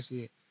for, and I'm like,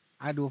 shit,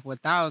 I do it for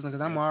 1,000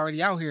 because I'm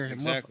already out here.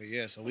 Exactly.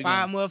 Yeah. So we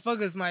 5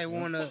 motherfuckers might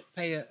want to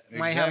pay,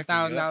 might have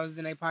 $1,000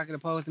 in their pocket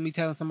opposed to me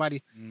telling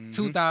somebody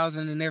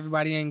 2,000 and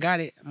everybody ain't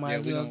got it. Might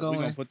as well go. We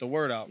gonna put the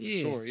word out for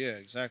sure. Yeah,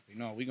 exactly.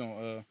 No, we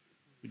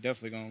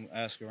definitely gonna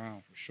ask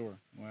around for sure.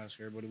 We'll ask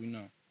everybody we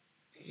know.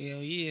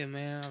 Hell yeah,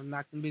 man! I'm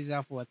knocking bitches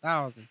out for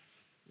 1,000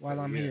 while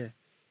I'm here,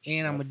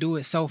 and I'm gonna do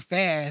it so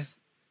fast.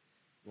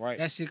 Right.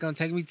 That shit gonna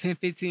take me 10,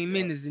 15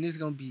 minutes, and it's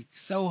gonna be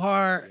so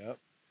hard. Yep.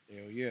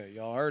 Hell yeah,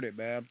 y'all heard it,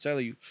 man. I'm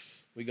telling you,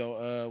 we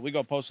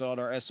go post it on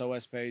our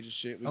SOS page and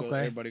shit.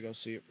 Everybody go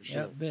see it for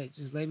sure. Yep, bet.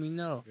 Just let me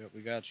know. Yep,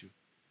 we got you.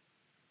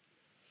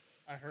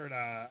 I heard,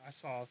 I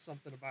saw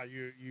something about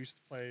you. You used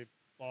to play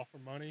ball for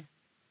money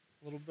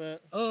a little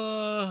bit.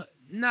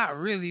 Not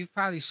really.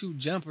 Probably shoot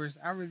jumpers.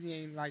 I really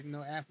ain't like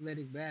no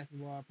athletic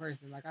basketball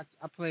person. Like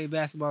I played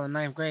basketball in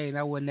 9th grade and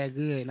I wasn't that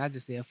good, and I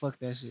just said fuck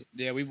that shit.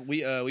 Yeah,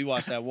 we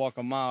watched that walk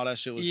a mile. That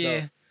shit was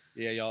dope.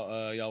 Yeah,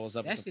 y'all was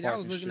up that at the shit. park I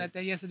was looking at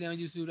that yesterday on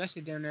YouTube. That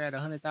shit down there at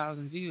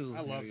 100,000 views.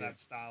 I love that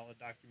style of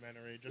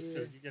documentary just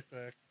because you get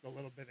the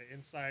little bit of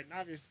insight, and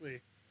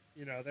obviously,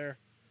 you know, they're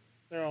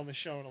only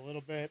showing a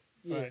little bit,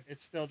 but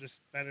it's still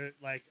just better.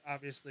 Like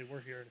obviously,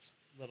 we're here in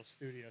a little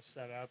studio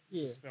set up,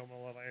 just filming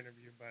a little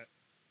interview, but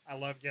I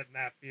love getting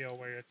that feel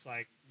where it's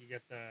like you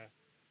get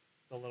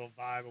the little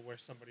vibe of where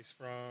somebody's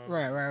from.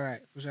 Right,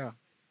 for sure.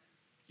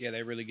 Yeah,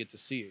 they really get to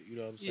see it. You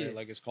know what I'm saying?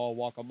 Like it's called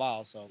Walk a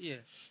Mile, so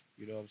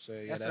you know what I'm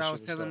saying? That's what I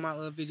was telling my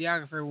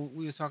videographer.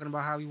 We was talking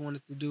about how we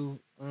wanted to do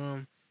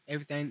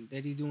everything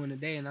that he's doing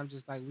today, and I'm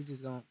just like, we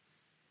just gonna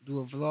do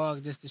a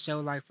vlog just to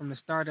show like from the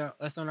start of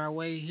us on our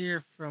way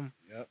here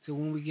to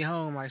when we get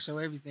home, like show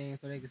everything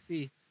so they can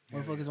see.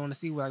 Motherfuckers want to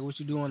see like what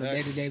you do on a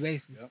day-to-day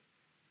basis.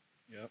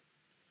 Yep.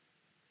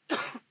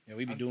 Yeah,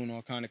 we be doing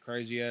all kind of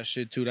crazy ass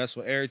shit too. That's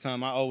what every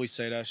time I always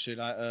say that shit.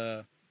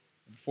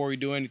 Before we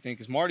do anything,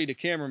 cause Marty the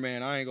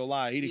cameraman, I ain't gonna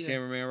lie, he the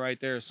cameraman right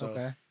there.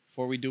 So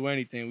before we do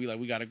anything,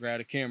 we gotta grab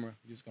the camera.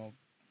 We just gonna,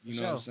 you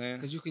know what I'm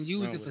saying? Cause you can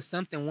use it for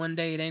something one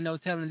day. It ain't no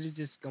telling. It's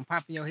just gonna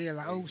pop in your head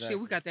like, oh shit,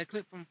 we got that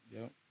clip from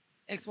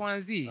X, Y,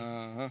 and Z.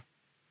 Yep.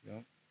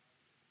 Yeah,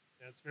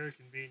 it's very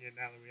convenient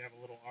now that we have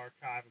a little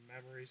archive of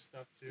memory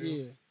stuff too.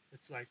 Yeah.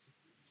 It's like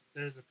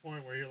there's a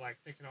point where you're like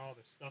thinking all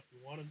the stuff you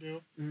want to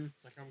do.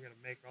 It's like I'm gonna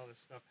make all this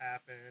stuff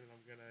happen, and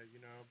I'm gonna, you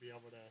know, be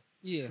able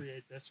to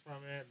create this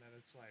from it, and then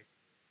it's like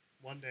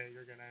one day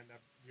you're gonna end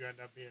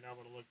up being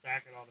able to look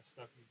back at all the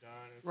stuff you've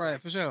done. It's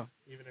like, for sure.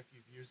 Even if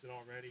you've used it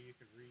already, you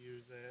can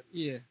reuse it.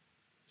 Yeah.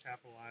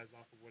 Capitalize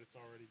off of what it's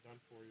already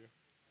done for you.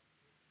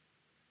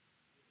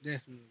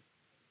 Definitely.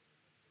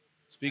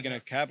 Speaking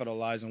of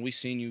capitalizing, we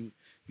seen you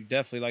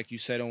definitely, like you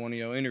said in one of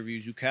your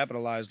interviews, you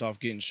capitalized off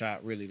getting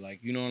shot, really.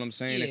 Like, you know what I'm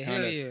saying? Yeah, it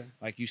kind of,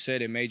 like you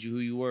said, it made you who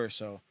you were.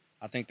 So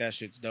I think that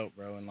shit's dope,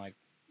 bro. And like,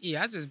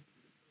 I just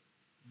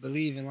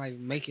believe in like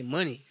making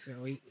money. So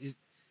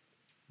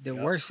the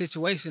worst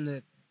situation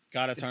that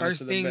gotta the turn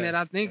first it to the thing best. that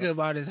I think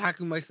about is how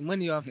can we make some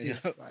money off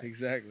this? Like,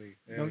 exactly.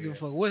 Don't give a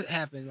fuck what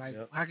happened. Like,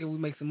 how can we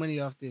make some money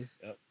off this?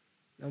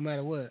 No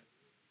matter what.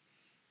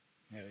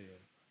 Hell yeah.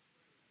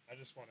 I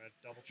just want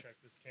to double check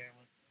this camera.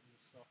 I'm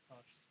just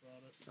self-conscious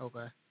about it.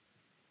 Okay.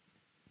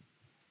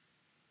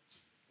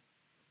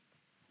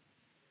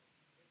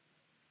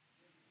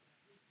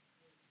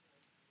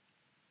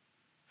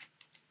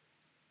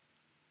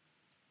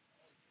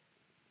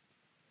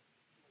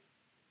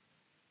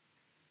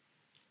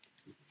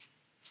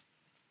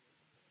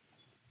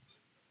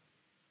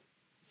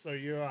 So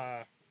you,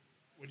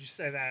 would you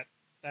say that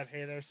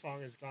Hey There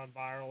song has gone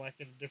viral like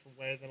in a different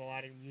way than a lot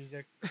of your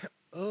music?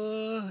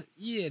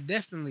 Yeah,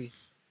 definitely.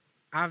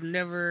 I've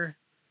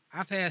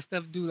had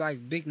stuff do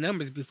like big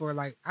numbers before.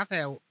 Like I've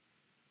had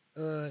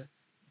the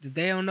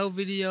They Don't Know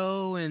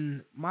video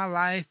and My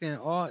Life and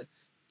all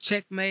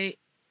Checkmate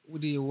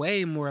did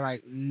way more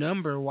like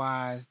number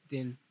wise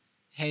than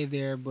Hey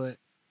There, but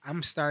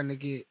I'm starting to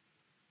get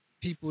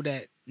people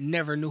that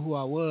never knew who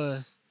I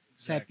was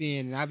tap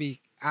in, and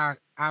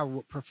I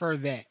would prefer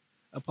that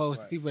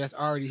opposed to people that's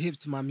already hip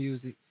to my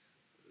music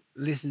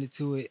listening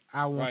to it.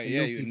 I want the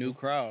new people. New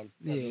crowd.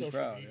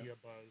 Social media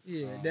buzz.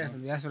 Yeah,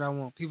 definitely. That's what I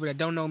want. People that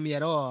don't know me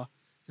at all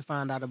to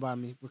find out about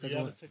me. Because you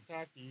have a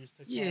TikTok? Do you use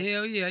TikTok? Yeah,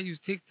 hell yeah. I use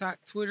TikTok,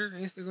 Twitter,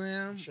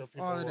 Instagram, I'm sure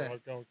people all of that. are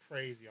going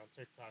crazy on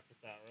TikTok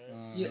with that,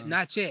 right? Yeah,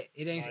 not yet.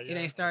 It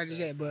ain't started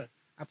yet, but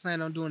I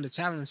plan on doing the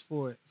challenge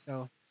for it.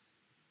 So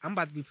I'm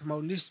about to be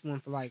promoting this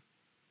one for like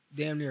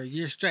damn near a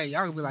year straight.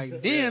 Y'all gonna be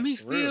like, damn, he's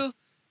still.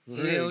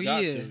 Hell yeah.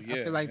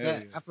 I feel like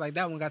that. I feel like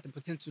that one got the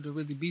potential to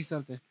really be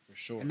something. For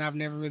sure. And I've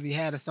never really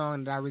had a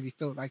song that I really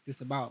felt like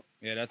this about.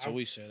 Yeah, that's what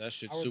we said. That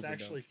shit's super dope. I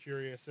was actually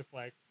curious if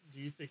like, do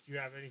you think you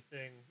have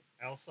anything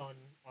else on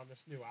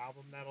this new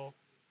album that'll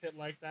hit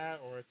like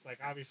that, or it's like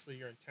obviously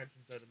your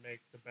intentions are to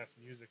make the best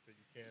music that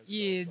you can.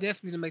 Yeah,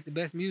 definitely to make the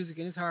best music,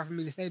 and it's hard for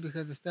me to say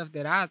because the stuff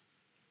that I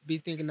be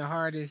thinking the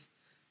hardest,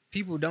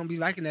 people don't be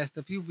liking that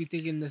stuff. People be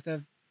thinking the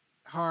stuff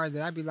hard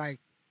that I be like,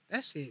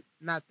 that shit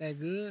not that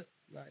good.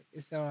 Like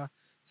it's so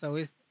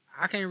it's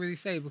I can't really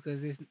say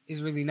because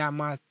it's really not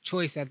my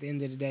choice at the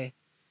end of the day.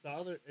 the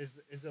other is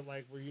it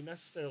like, were you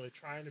necessarily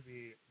trying to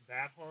be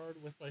that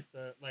hard with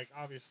like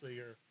obviously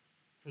you're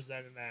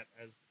presenting that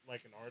as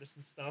like an artist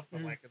and stuff,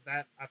 but like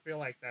that, I feel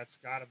like that's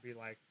got to be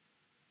like,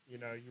 you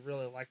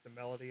really like the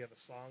melody of the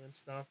song and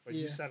stuff, but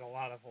you said a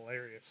lot of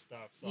hilarious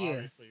stuff, so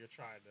obviously you're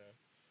trying to.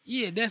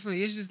 Yeah,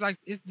 definitely. It's just like,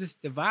 it's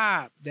just the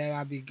vibe that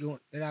I be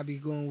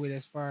going with,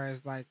 as far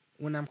as like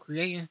when I'm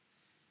creating,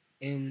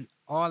 and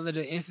all of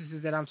the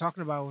instances that I'm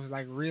talking about was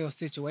like real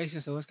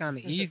situations, so it's kind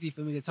of easy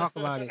for me to talk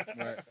about it.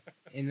 Right.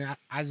 And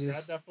I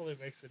just, that definitely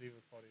makes it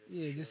even funnier.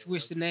 Yeah, just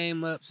switch the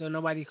name up so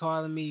nobody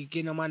calling me,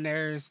 getting on my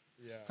nerves,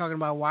 Yeah. talking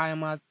about why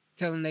am I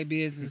telling their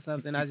business or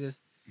something. I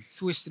just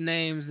switch the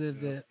names of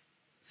the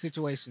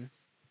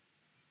situations.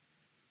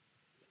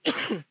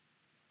 I'm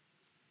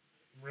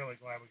really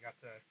glad we got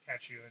to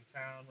catch you in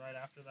town right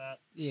after that.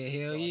 Yeah,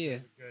 hell yeah.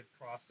 It was a good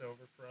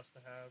crossover for us to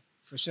have.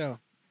 For sure.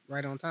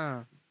 Right on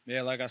time.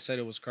 Yeah, like I said,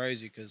 it was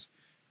crazy because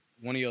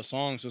one of your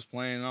songs was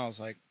playing, and I was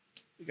like,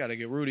 we got to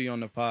get Rudy on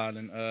the pod.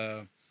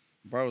 And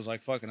bro was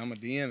like, fuck it, I'm going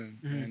to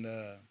DM him.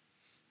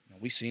 And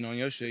we seen on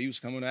your shit you was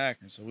coming to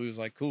Akron, so we was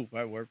like, cool,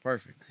 that worked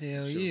perfect.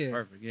 Hell shit yeah. Was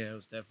perfect. Yeah, it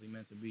was definitely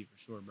meant to be, for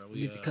sure, bro. We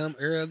need to come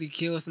early,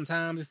 kill some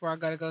time before I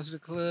gotta go to the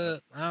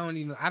club. I don't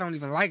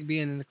even like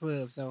being in the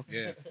club, so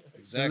yeah,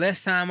 exactly. The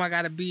less time I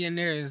gotta be in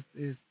there is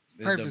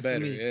perfect the better.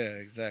 for me. Yeah,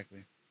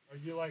 exactly. Are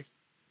you like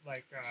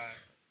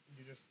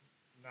you just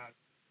not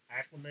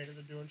acclimated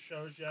to doing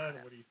shows yet,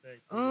 or what do you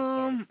think?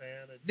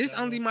 This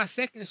only my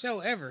second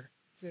show ever.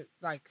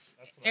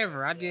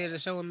 Ever. I did a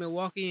show in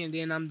Milwaukee, and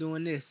then I'm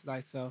doing this.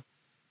 Like, so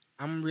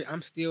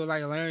I'm still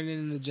like learning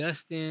and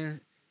adjusting,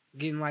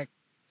 getting like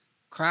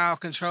crowd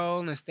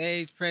control and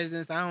stage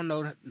presence. I don't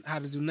know how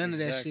to do none of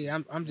that shit.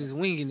 I'm just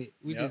winging it.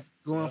 We just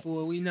going for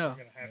what we know.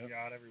 We're gonna have you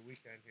out every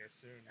weekend here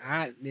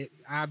soon.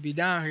 I'll be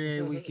down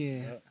here every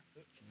weekend.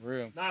 For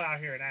real. Not out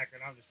here in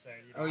Akron. I'm just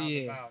saying. You're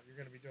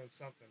gonna be doing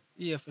something.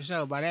 Yeah, for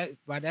sure.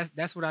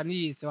 That's what I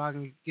need, so I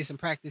can get some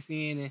practice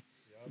in and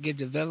get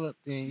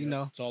developed, and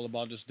it's all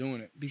about just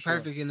doing it. Be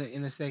perfect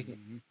in a second.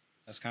 Mm-hmm.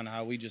 That's kind of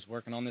how we just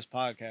working on this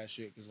podcast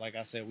shit. Because like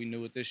I said, we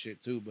new with this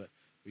shit too, but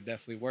we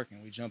definitely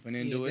working. We jumping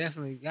into it.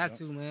 Definitely got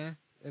to, man.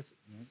 That's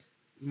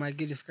you might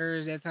get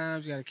discouraged at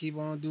times. You got to keep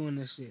on doing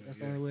this shit. That's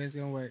the only way it's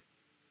gonna work.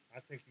 I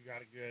think you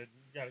got a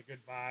good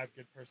vibe,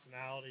 good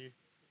personality.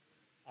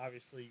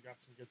 Obviously, you got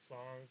some good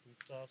songs and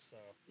stuff. So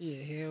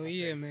yeah,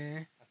 hell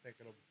man. I think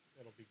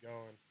it'll be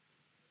going.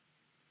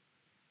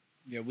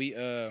 Yeah, we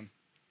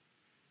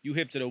you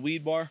hip to the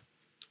weed bar?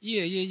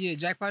 Yeah.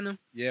 Jackpot them?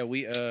 Yeah,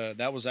 we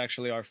that was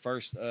actually our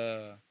first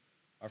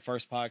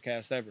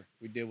podcast ever.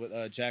 We did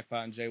with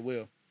Jackpot and Jay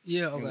Will.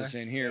 Yeah, okay. He was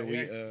in here.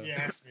 He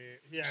asked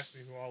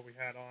me who all we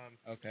had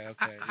on. Okay.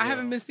 I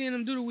haven't been seeing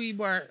them do the weed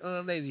bar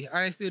lately.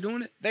 Are they still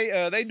doing it?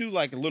 They do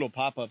like little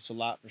pop-ups a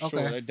lot for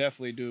sure. They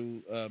definitely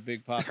do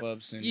big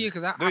pop-ups, and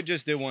because they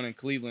just did one in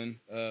Cleveland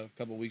a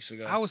couple weeks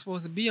ago. I was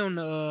supposed to be on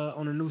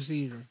the new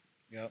season.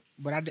 Yep.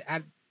 But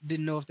I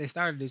didn't know if they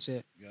started it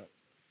yet. Yep.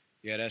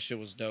 Yeah, that shit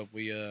was dope.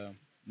 We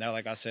now,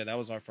 like I said, that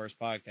was our first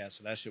podcast,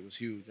 so that shit was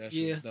huge. That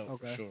shit was dope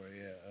for sure.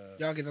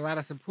 Yeah. Y'all get a lot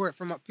of support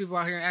from people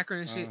out here in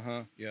Akron and shit.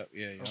 Yep.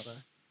 Okay.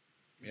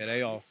 Yeah,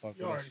 they all fuck with us.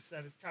 You already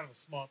said it's kind of a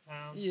small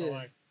town, so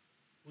like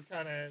we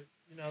kind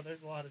of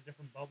there's a lot of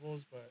different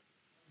bubbles, but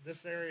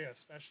this area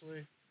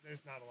especially,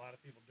 there's not a lot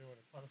of people doing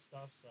a ton of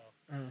stuff, so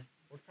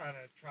we're kind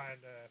of trying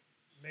to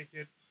make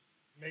it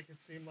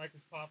seem like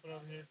it's popping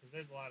over here, because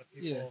there's a lot of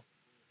people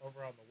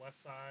over on the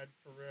west side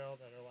for real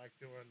that are like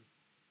doing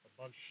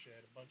a bunch of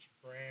shit, a bunch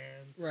of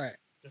brands,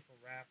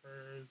 different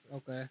rappers,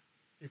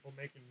 people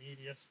making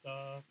media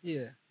stuff.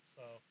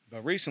 So,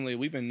 but recently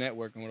we've been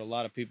networking with a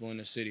lot of people in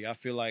the city. I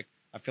feel like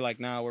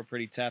now we're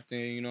pretty tapped in.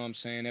 You know what I'm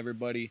saying?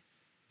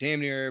 Damn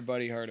near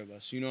everybody heard of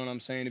us. You know what I'm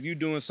saying? If you're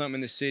doing something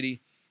in the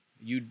city,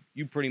 you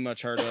pretty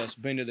much heard of us.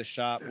 Been to the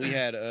shop. We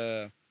had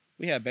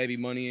Baby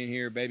Money in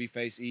here,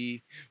 Babyface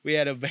E. We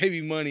had a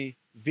Baby Money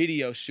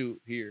video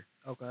shoot here.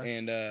 Okay.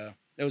 And there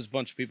was a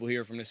bunch of people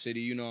here from the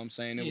city. You know what I'm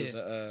saying?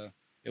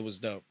 It was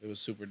dope. It was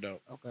super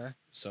dope. Okay.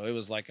 So it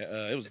was like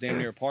it was damn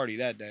near a party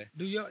that day.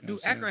 Do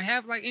Akron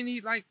have like any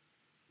like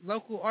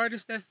local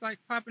artists that's like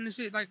popping the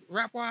shit like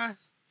rap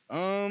wise?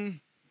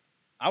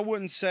 I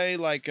wouldn't say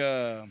like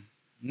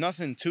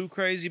nothing too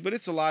crazy, but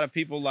it's a lot of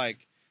people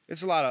like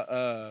it's a lot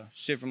of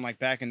shit from like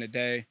back in the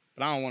day.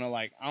 But I don't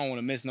want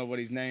to miss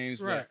nobody's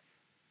names. Right. But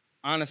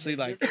honestly,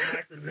 like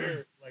Akron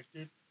here, like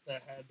dude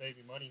that had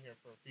Baby Money here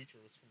for a feature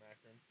was from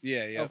Akron.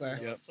 Yeah.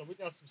 Okay. Yep. So we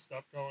got some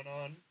stuff going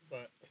on,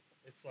 but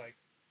it's like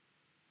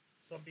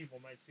some people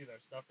might see their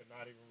stuff and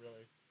not even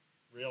really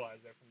realize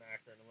they're from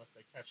Akron unless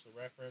they catch the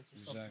reference or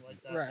something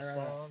like that in the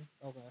song.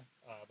 Okay.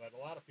 But a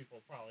lot of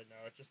people probably know.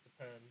 It just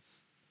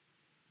depends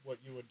what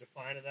you would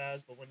define it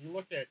as. But when you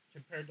look at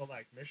compared to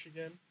like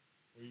Michigan,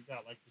 where you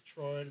got like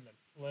Detroit and then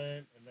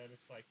Flint, and then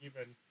it's like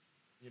even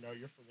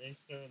you're from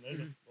Inkster, and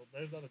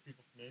there's other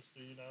people from Inkster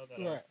that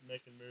are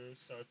making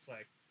moves. So it's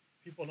like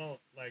people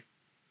don't like.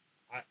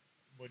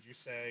 Would you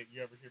say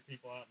you ever hear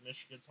people out in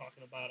Michigan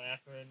talking about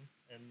Akron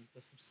and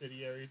the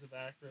subsidiaries of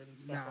Akron and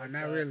stuff like that?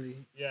 No, not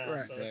really. Yeah, right.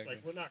 So it's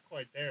like we're not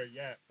quite there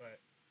yet, but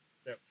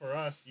that for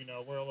us, you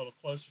know, we're a little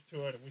closer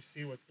to it and we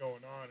see what's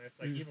going on. It's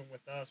like even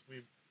with us,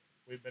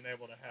 we've been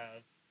able to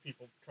have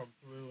people come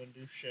through and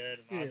do shit,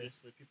 and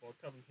obviously people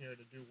are coming here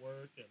to do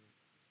work and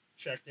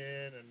check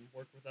in and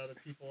work with other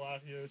people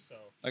out here. So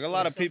like a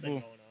lot of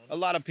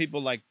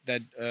people like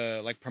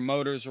that, like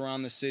promoters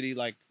around the city.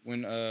 Like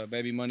when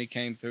Baby Money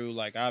came through,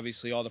 like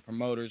obviously all the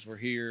promoters were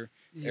here.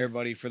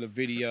 Everybody for the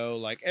video,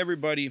 like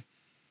everybody.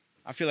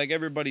 I feel like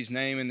everybody's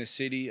name in the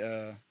city.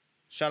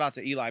 Shout out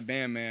to Eli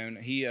Bam, man.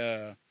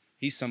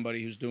 He's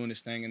somebody who's doing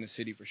this thing in the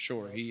city for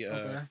sure. He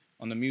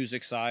on the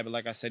music side, but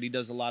like I said, he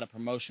does a lot of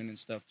promotion and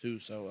stuff too.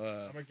 So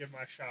I'm gonna give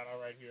my shout out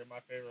right here.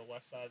 My favorite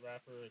West Side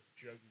rapper is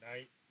Jug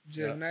Knight.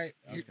 Jug Knight,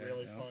 he's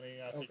really funny.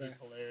 I think he's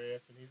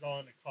hilarious, and he's all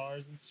into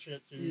cars and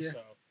shit too.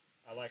 So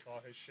I like all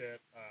his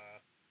shit.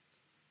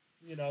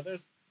 You know,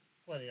 there's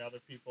plenty of other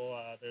people.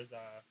 There's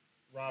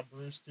Rob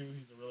Bruce too.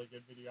 He's a really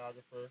good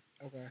videographer.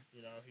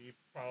 You know, he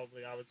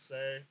probably, I would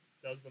say,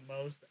 does the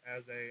most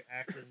as a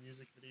Akron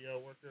music video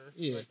worker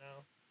right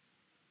now.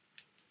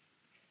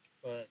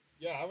 But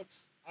yeah,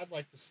 I'd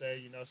like to say,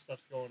 you know,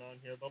 stuff's going on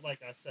here, but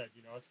like I said,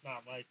 you know, it's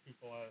not like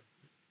people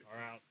are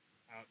out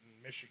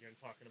in Michigan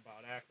talking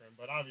about Akron,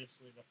 but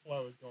obviously the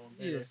flow is going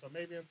bigger. So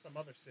maybe in some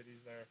other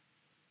cities they're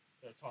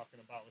talking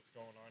about what's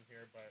going on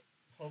here, but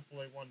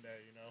hopefully one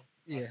day, you know,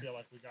 I feel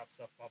like we got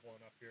stuff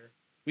bubbling up here.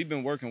 We've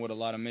been working with a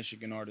lot of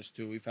Michigan artists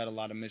too. We've had a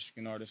lot of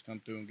Michigan artists come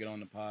through and get on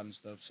the pod and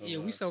stuff. So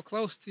we so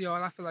close to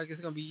y'all. I feel like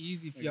it's gonna be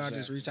easy for y'all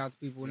just reach out to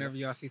people whenever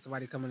y'all see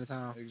somebody coming to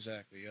town.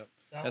 Exactly. Yep.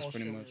 That's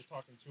pretty much. We were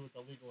talking too with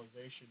the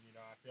legalization. You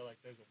know, I feel like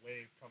there's a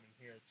wave coming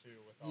here too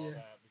with all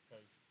that,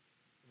 because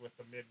with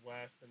the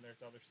Midwest and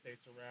there's other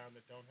states around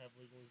that don't have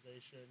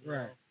legalization. You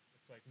know?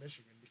 It's like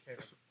Michigan became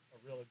a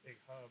really big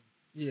hub.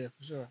 Yeah,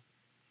 for sure.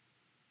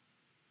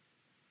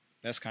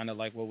 That's kind of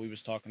like what we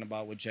was talking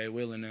about with Jay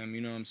Will and them.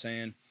 You know what I'm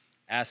saying?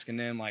 Asking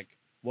them like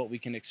what we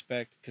can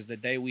expect, because the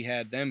day we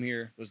had them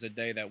here was the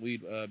day that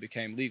weed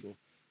became legal.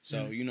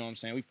 So you know what I'm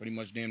saying, we pretty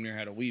much damn near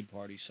had a weed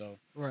party. So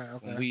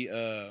when we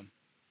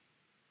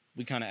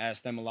kind of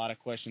asked them a lot of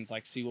questions,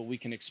 like see what we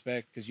can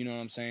expect, because you know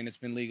what I'm saying, it's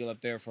been legal up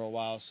there for a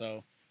while.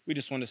 So we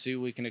just want to see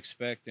what we can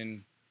expect.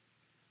 And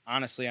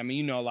honestly, I mean,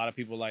 you know, a lot of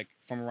people like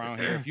from around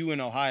here. If you in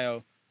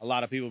Ohio, a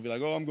lot of people be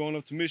like, oh, I'm going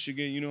up to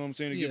Michigan, you know what I'm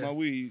saying, to get my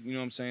weed. You know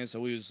what I'm saying?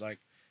 So we was like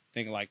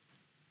thinking like,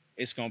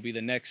 it's gonna be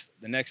the next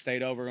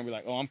state over. We're gonna be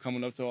like, oh, I'm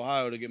coming up to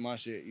Ohio to get my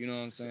shit. You know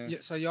what I'm saying?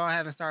 So y'all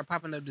haven't started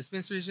popping up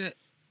dispensaries yet?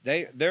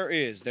 There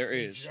is.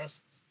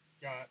 Just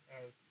got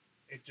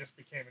it just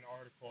became an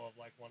article of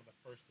like one of the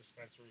first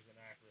dispensaries in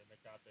Akron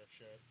that got their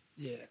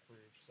shit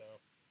approved. So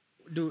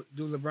do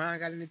LeBron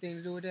got anything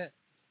to do with that?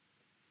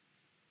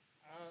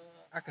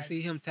 I can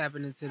see him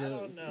tapping into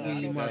the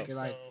weed market,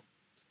 like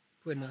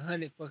putting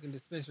 100 fucking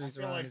dispensaries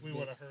around. I feel like we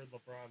would have heard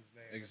LeBron's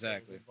name.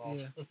 Exactly.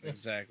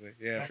 Exactly.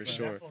 Yeah, that for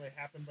sure. Definitely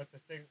happened, but the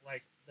thing,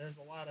 like, there's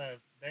a lot of,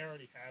 they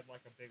already had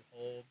like a big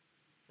hold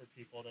for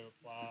people to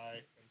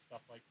apply and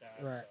stuff like that.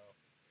 So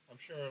I'm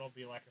sure it'll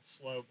be like a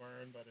slow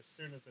burn, but as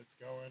soon as it's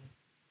going,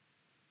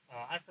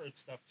 I've heard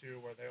stuff too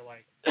where they're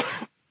like,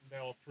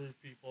 they'll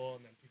approve people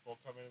and then people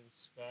come in and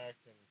inspect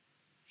and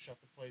shut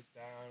the place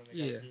down and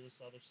they gotta do this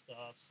other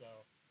stuff. So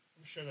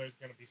I'm sure there's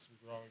going to be some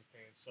growing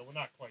pains, so we're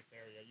not quite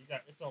there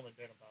yet. It's only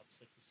been about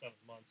 6 or 7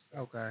 months. So.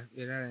 Okay,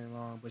 yeah, that ain't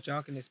long, but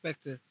y'all can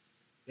expect they're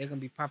going to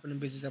be popping them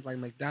bitches up like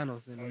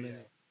McDonald's in a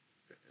minute.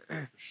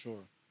 For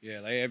sure.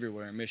 Yeah, they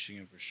everywhere in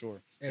Michigan for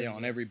sure. Everywhere. Yeah,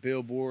 on every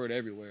billboard,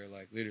 everywhere,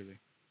 like literally.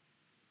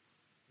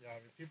 Yeah,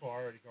 I mean, people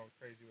are already going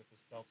crazy with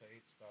this Delta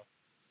 8 stuff.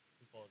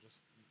 People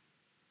just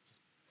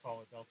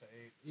call it Delta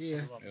 8.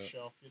 Yeah. Put it on the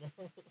shelf, you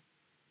know.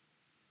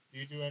 Do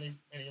you do any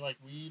like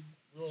weed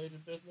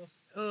related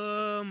business?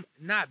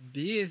 Not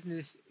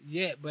business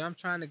yet, but I'm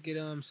trying to get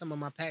some of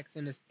my packs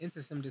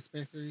into some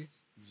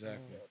dispensaries.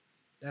 Exactly.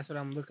 That's what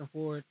I'm looking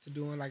forward to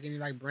doing, like any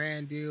like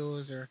brand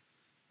deals or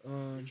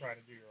You're trying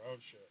to do your own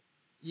shit.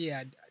 Yeah,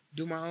 I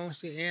do my own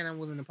shit, and I'm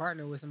willing to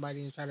partner with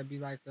somebody and try to be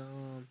like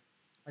the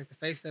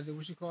face of it.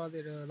 What you call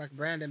it? Like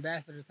brand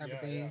ambassador type of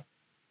thing. Yeah.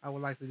 I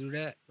would like to do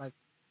that, like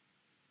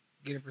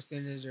get a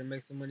percentage or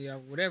make some money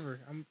off whatever.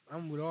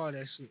 I'm with all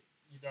that shit.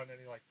 You done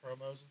any like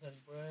promos with any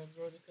brands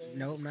or anything?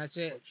 Nope, not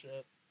yet.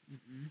 Shit?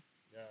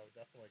 Yeah, we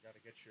definitely got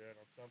to get you in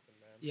on something,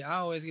 man. Yeah, I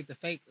always get the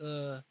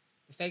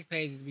fake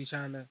pages be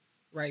trying to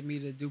write me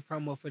to do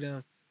promo for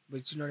them,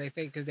 but you know they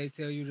fake because they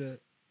tell you to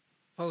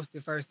post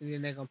it first and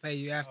then they're gonna pay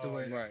you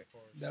afterward. Right.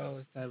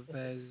 Those type of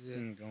pages. Yeah.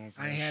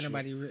 I ain't had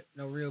nobody,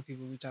 no real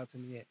people reach out to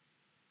me yet.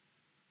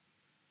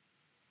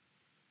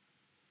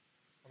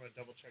 I'm gonna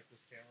double check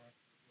this camera.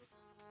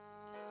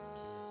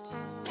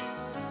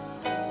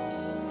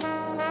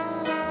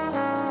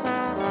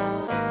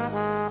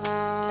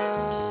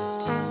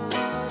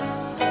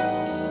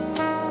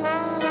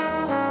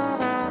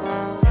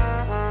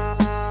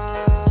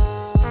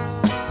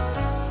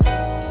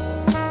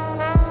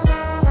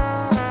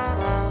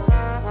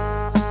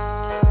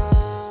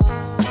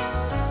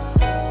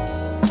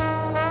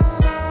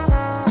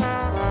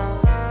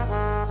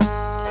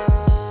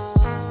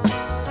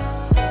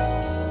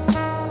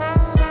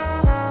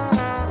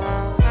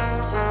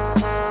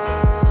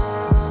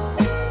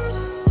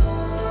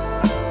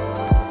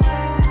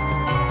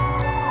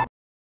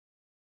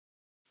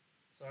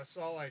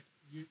 saw like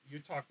you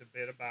talked a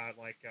bit about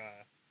like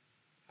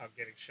how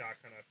getting shot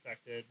kind of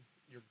affected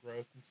your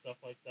growth and stuff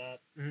like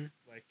that. Mm-hmm.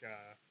 Like,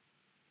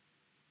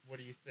 what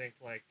do you think?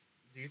 Like,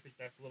 do you think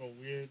that's a little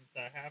weird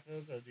that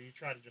happens, or do you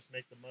try to just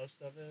make the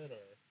most of it,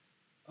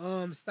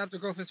 or? Stop the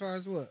growth as far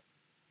as what?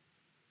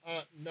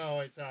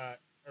 No, it's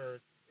or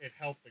it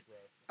helped the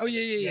growth. Oh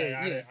yeah.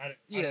 I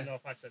don't know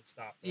if I said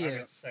stop. I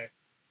meant to say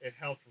it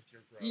helped with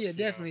your growth. Yeah,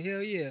 definitely.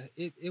 Hell yeah.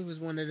 It was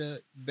one of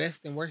the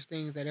best and worst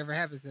things that ever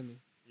happened to me.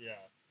 Yeah.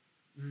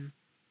 Mm-hmm.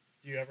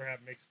 Do you ever have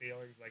mixed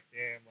feelings? Like,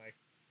 damn, like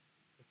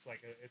it's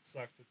like it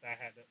sucks that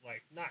had to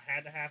not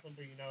had to happen,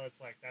 but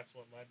it's like that's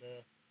what led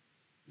to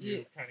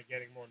you kind of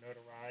getting more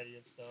notoriety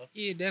and stuff.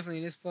 Yeah, definitely.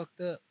 And it's fucked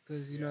up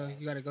because you know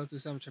you got to go through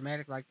something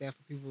traumatic like that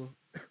for people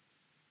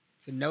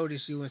to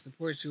notice you and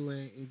support you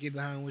and get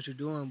behind what you're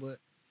doing. But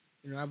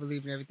I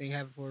believe in everything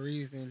happened for a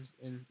reason,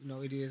 and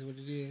it is what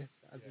it is.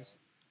 I just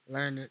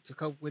learned to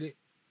cope with it.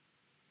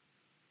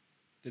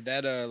 Did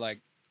that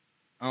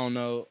I don't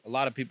know, a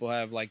lot of people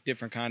have like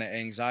different kind of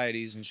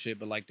anxieties and shit,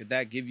 but like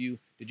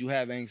did you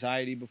have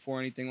anxiety before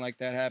anything like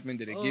that happened?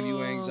 Did it give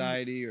you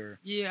anxiety or?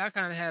 Yeah, I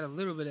kind of had a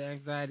little bit of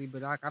anxiety,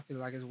 but I feel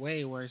like it's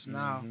way worse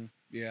now.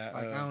 Yeah.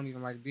 Like I don't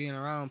even like being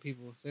around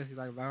people, especially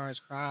like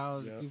large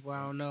crowds, people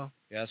I don't know.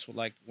 Yeah, that's what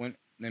like when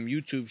them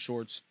YouTube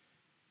shorts,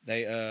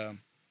 they I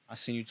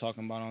seen you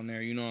talking about on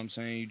there, you know what I'm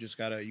saying? You just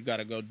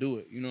gotta go do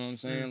it. You know what I'm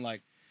saying?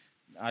 Like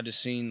I just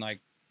seen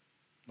like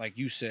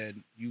you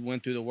said, you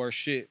went through the worst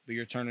shit, but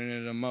you're turning it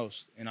into the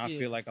most. And I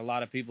feel like a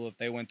lot of people, if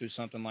they went through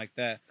something like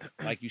that,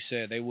 like you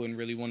said, they wouldn't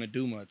really want to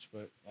do much.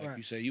 But like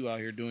you said, you out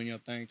here doing your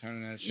thing,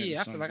 turning that shit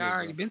into I feel like I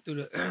already been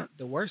through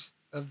the worst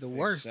of the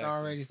worst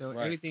already. So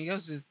everything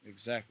else is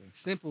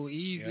simple,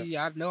 easy.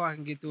 I know I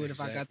can get through it if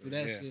I got through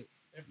that shit.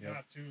 If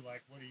not too,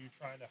 like, what are you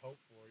trying to hope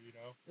for,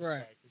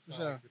 It's not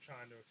like you're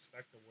trying to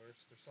expect the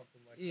worst or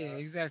something like that. Yeah,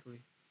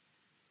 exactly.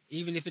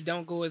 Even if it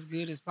don't go as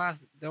good as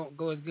possible, don't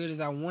go as good as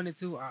I wanted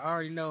to, I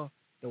already know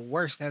the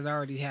worst has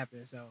already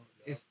happened. So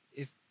it's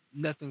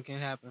nothing can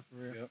happen for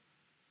real. Yep.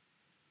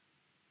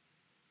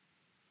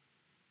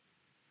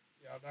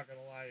 Yeah, I'm not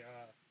gonna lie.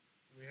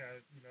 We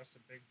had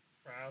some big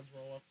crowds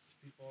roll up,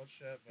 people and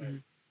shit, but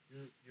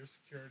your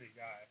security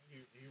guy,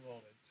 he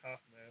rolled in tough,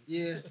 man.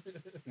 Yeah.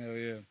 Hell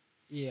yeah.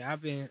 Yeah,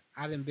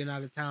 I done been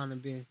out of town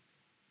and been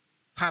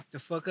popped the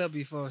fuck up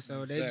before,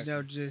 so they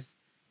just.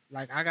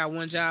 Like, I got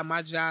one job.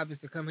 My job is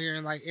to come here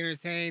and, like,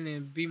 entertain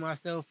and be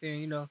myself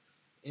and,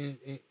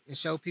 and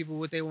show people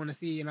what they want to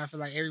see. And I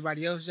feel like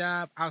everybody else's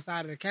job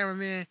outside of the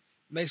cameraman,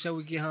 make sure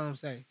we get home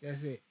safe.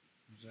 That's it.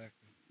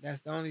 Exactly.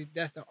 That's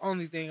the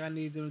only thing I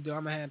need to do.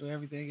 I'm going to handle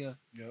everything else.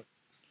 Yep.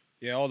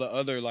 Yeah, all the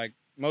other, like,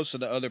 most of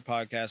the other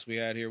podcasts we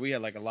had here, we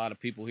had, like, a lot of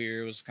people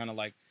here. It was kind of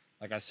like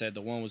I said,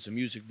 the one was a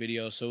music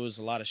video, so it was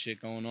a lot of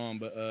shit going on.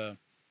 But,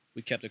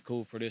 we kept it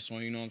cool for this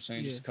one, you know what I'm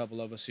saying? Just a couple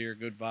of us here,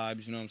 good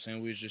vibes, you know what I'm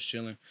saying? We was just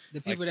chilling. The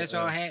people that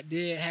y'all had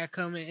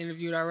come and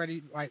interviewed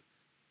already, like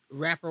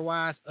rapper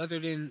wise,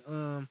 other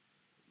than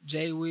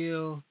Jay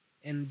Will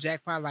and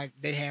Jackpot, like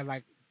they had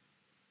like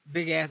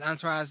big ass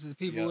entourages of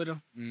people with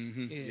them.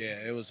 Mm-hmm.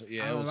 Yeah, it was.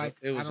 Yeah, I don't a lot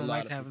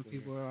like of having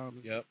people around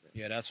me. Yep.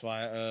 Yeah, that's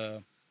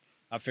why.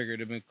 I figured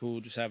it'd been cool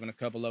just having a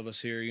couple of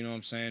us here. You know what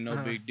I'm saying? No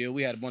big deal.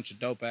 We had a bunch of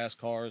dope ass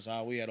cars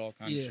out. We had all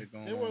kinds of shit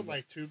going on. They weren't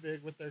like too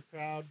big with their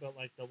crowd, but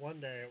like the one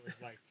day it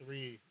was like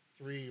three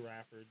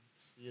rappers,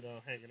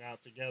 hanging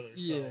out together.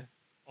 So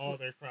all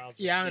their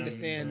crowds. Yeah, I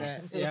understand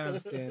that. Yeah, I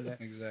understand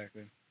that.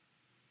 Exactly.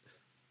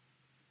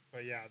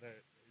 But yeah,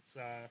 it's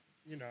I'm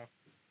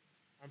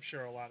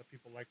sure a lot of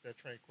people like their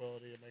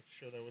tranquility and make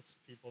sure they're with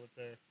people that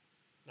they're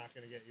not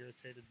going to get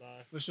irritated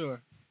by. For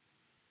sure.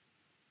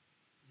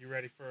 You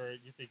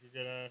think you're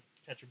gonna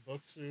catch a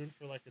book soon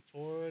for like a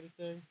tour or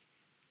anything?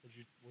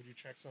 Would you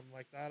check something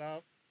like that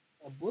out?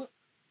 A book?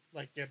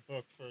 Like get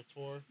booked for a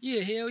tour?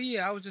 Yeah, hell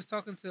yeah. I was just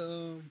talking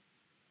to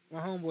my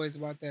homeboys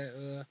about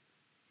that.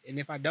 And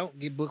if I don't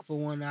get booked for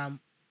one, I'm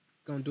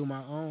gonna do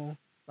my own,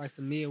 like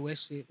some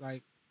Midwest shit,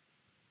 like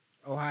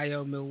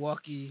Ohio,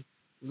 Milwaukee,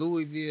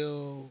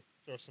 Louisville.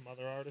 Throw some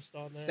other artists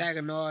on there.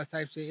 Saginaw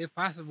type shit, if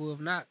possible. If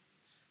not,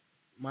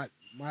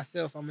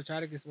 myself, I'm gonna try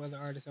to get some other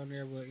artists on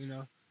there, but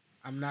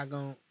I'm not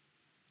gonna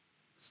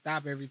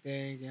stop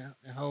everything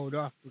and hold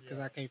off because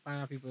I can't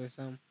find people or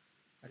something.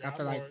 Like I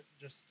feel I'm like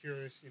just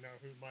curious, who you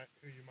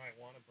might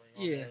want to bring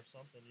on there or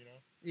something,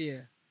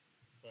 Yeah.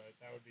 But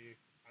that would be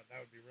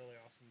really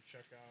awesome to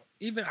check out.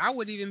 Even I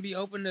would even be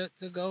open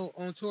to go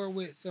on tour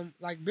with some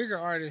like bigger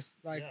artists,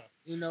 like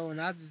and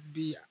I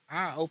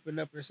open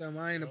up or something.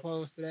 I ain't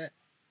opposed to that.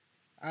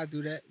 I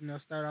do that,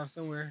 start off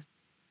somewhere.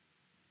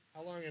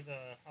 How long have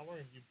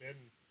you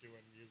been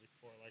doing music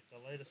for? Like the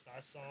latest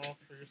I saw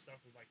for your stuff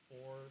was like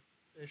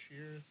 4-ish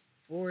years.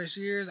 4-ish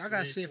years. I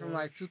got shit from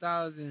like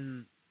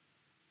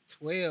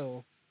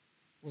 2012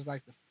 was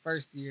like the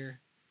first year,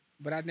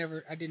 but I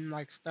didn't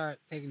like start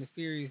taking it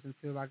serious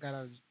until I got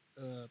out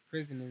of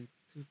prison in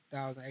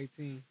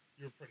 2018.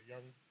 You were pretty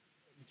young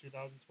in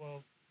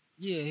 2012.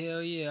 Yeah,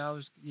 hell yeah. I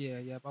was.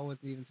 I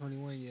wasn't even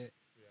 21 yet.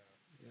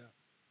 Yeah.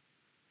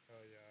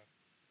 Hell yeah.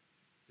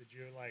 Did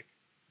you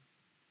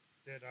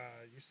Did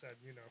you said,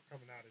 you know,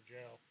 coming out of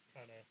jail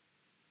kind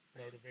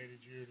of motivated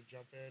you to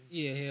jump in?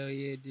 Yeah, hell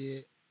yeah, it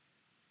did.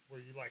 Were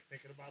you like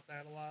thinking about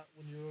that a lot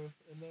when you were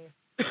in there?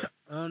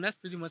 That's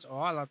pretty much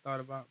all I thought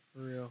about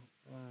for real.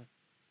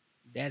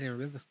 That and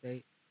real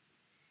estate.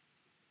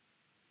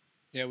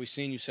 Yeah, we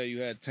seen you say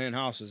you had 10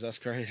 houses. That's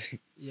crazy.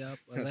 Yep,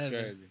 11. That's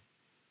crazy.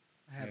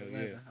 I had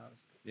 11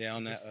 houses. Yeah,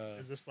 on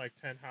Is this like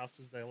 10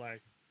 houses that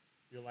like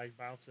you're like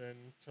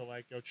bouncing to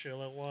like go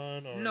chill at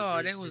one, or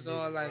no? They was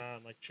all like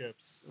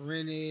chips,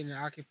 rented and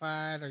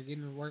occupied or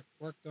getting worked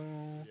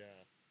on.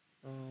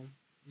 Yeah.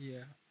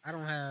 Yeah. I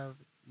don't have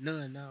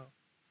none now.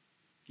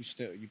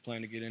 You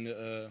plan to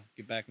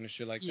get back into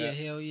shit like that? Yeah,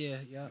 hell yeah,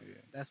 yep.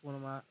 Yeah. That's one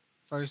of my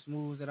first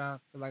moves that I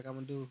feel like I'm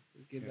gonna do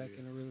is get back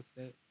into real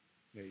estate.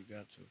 Yeah, you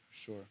got to, for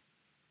sure.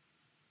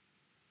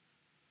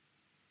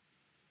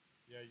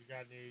 Yeah, you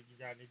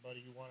got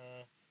anybody you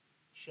wanna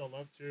show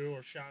love to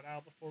or shout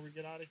out before we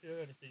get out of here?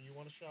 Anything you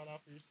want to shout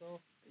out for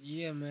yourself?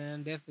 Yeah,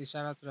 man, definitely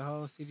shout out to the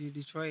whole city of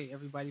Detroit.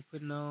 Everybody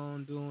putting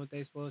on, doing what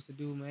they supposed to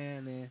do,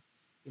 man. And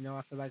you know,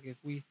 I feel like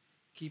if we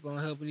keep on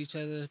helping each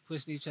other,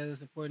 pushing each other,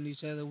 supporting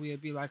each other, we'll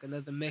be like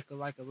another Mecca,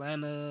 like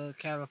Atlanta,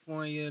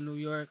 California, New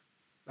York,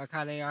 like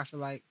how they are. I feel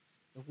like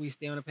if we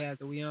stay on the path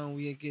that we on,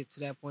 we'll get to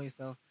that point.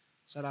 So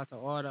shout out to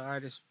all the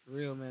artists for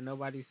real, man.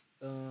 Nobody's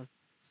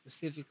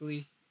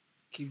specifically.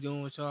 Keep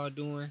doing what y'all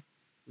doing.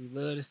 We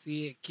love to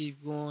see it.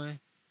 Keep going.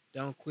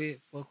 Don't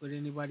quit. Fuck what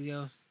anybody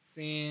else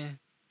saying,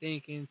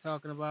 thinking,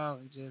 talking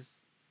about, and just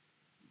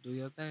do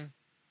your thing.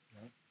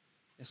 Yep.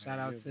 And shout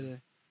out to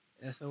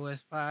the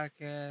SOS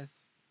podcast.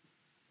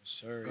 Yes,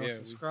 sir. Go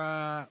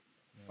subscribe.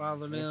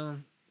 Follow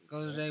them.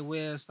 Go to their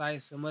website,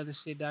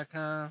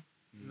 someothershit.com.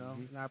 You know,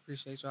 and I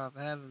appreciate y'all for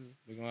having me.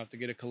 We're going to have to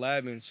get a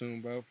collab in soon,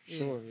 bro, for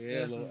sure.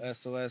 Yeah, a little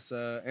SOS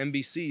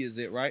NBC, is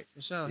it, right?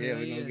 For sure. Yeah,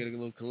 we're going to get a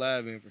little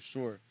collab in for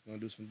sure. We're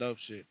going to do some dope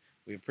shit.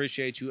 We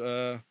appreciate you.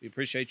 We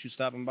appreciate you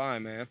stopping by,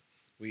 man.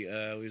 We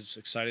was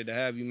excited to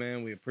have you,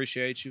 man. We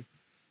appreciate you.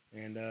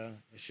 And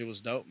this shit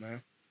was dope,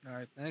 man. All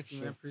right, thank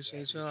you, man.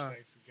 Appreciate y'all.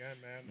 Thanks again,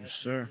 man. Yes,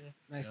 sir.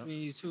 Nice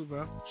meeting you too,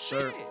 bro.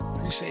 Sure.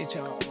 Appreciate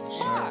y'all.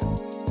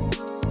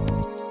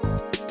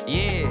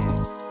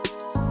 Yeah.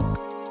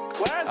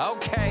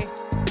 Okay.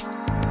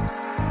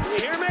 Can you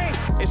hear me?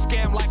 It's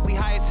scam like we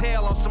high as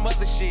hell on some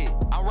other shit.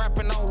 I'm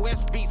rapping on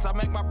West Beats. I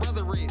make my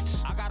brother rich.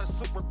 I got a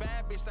super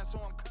bad bitch. That's who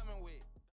I'm coming.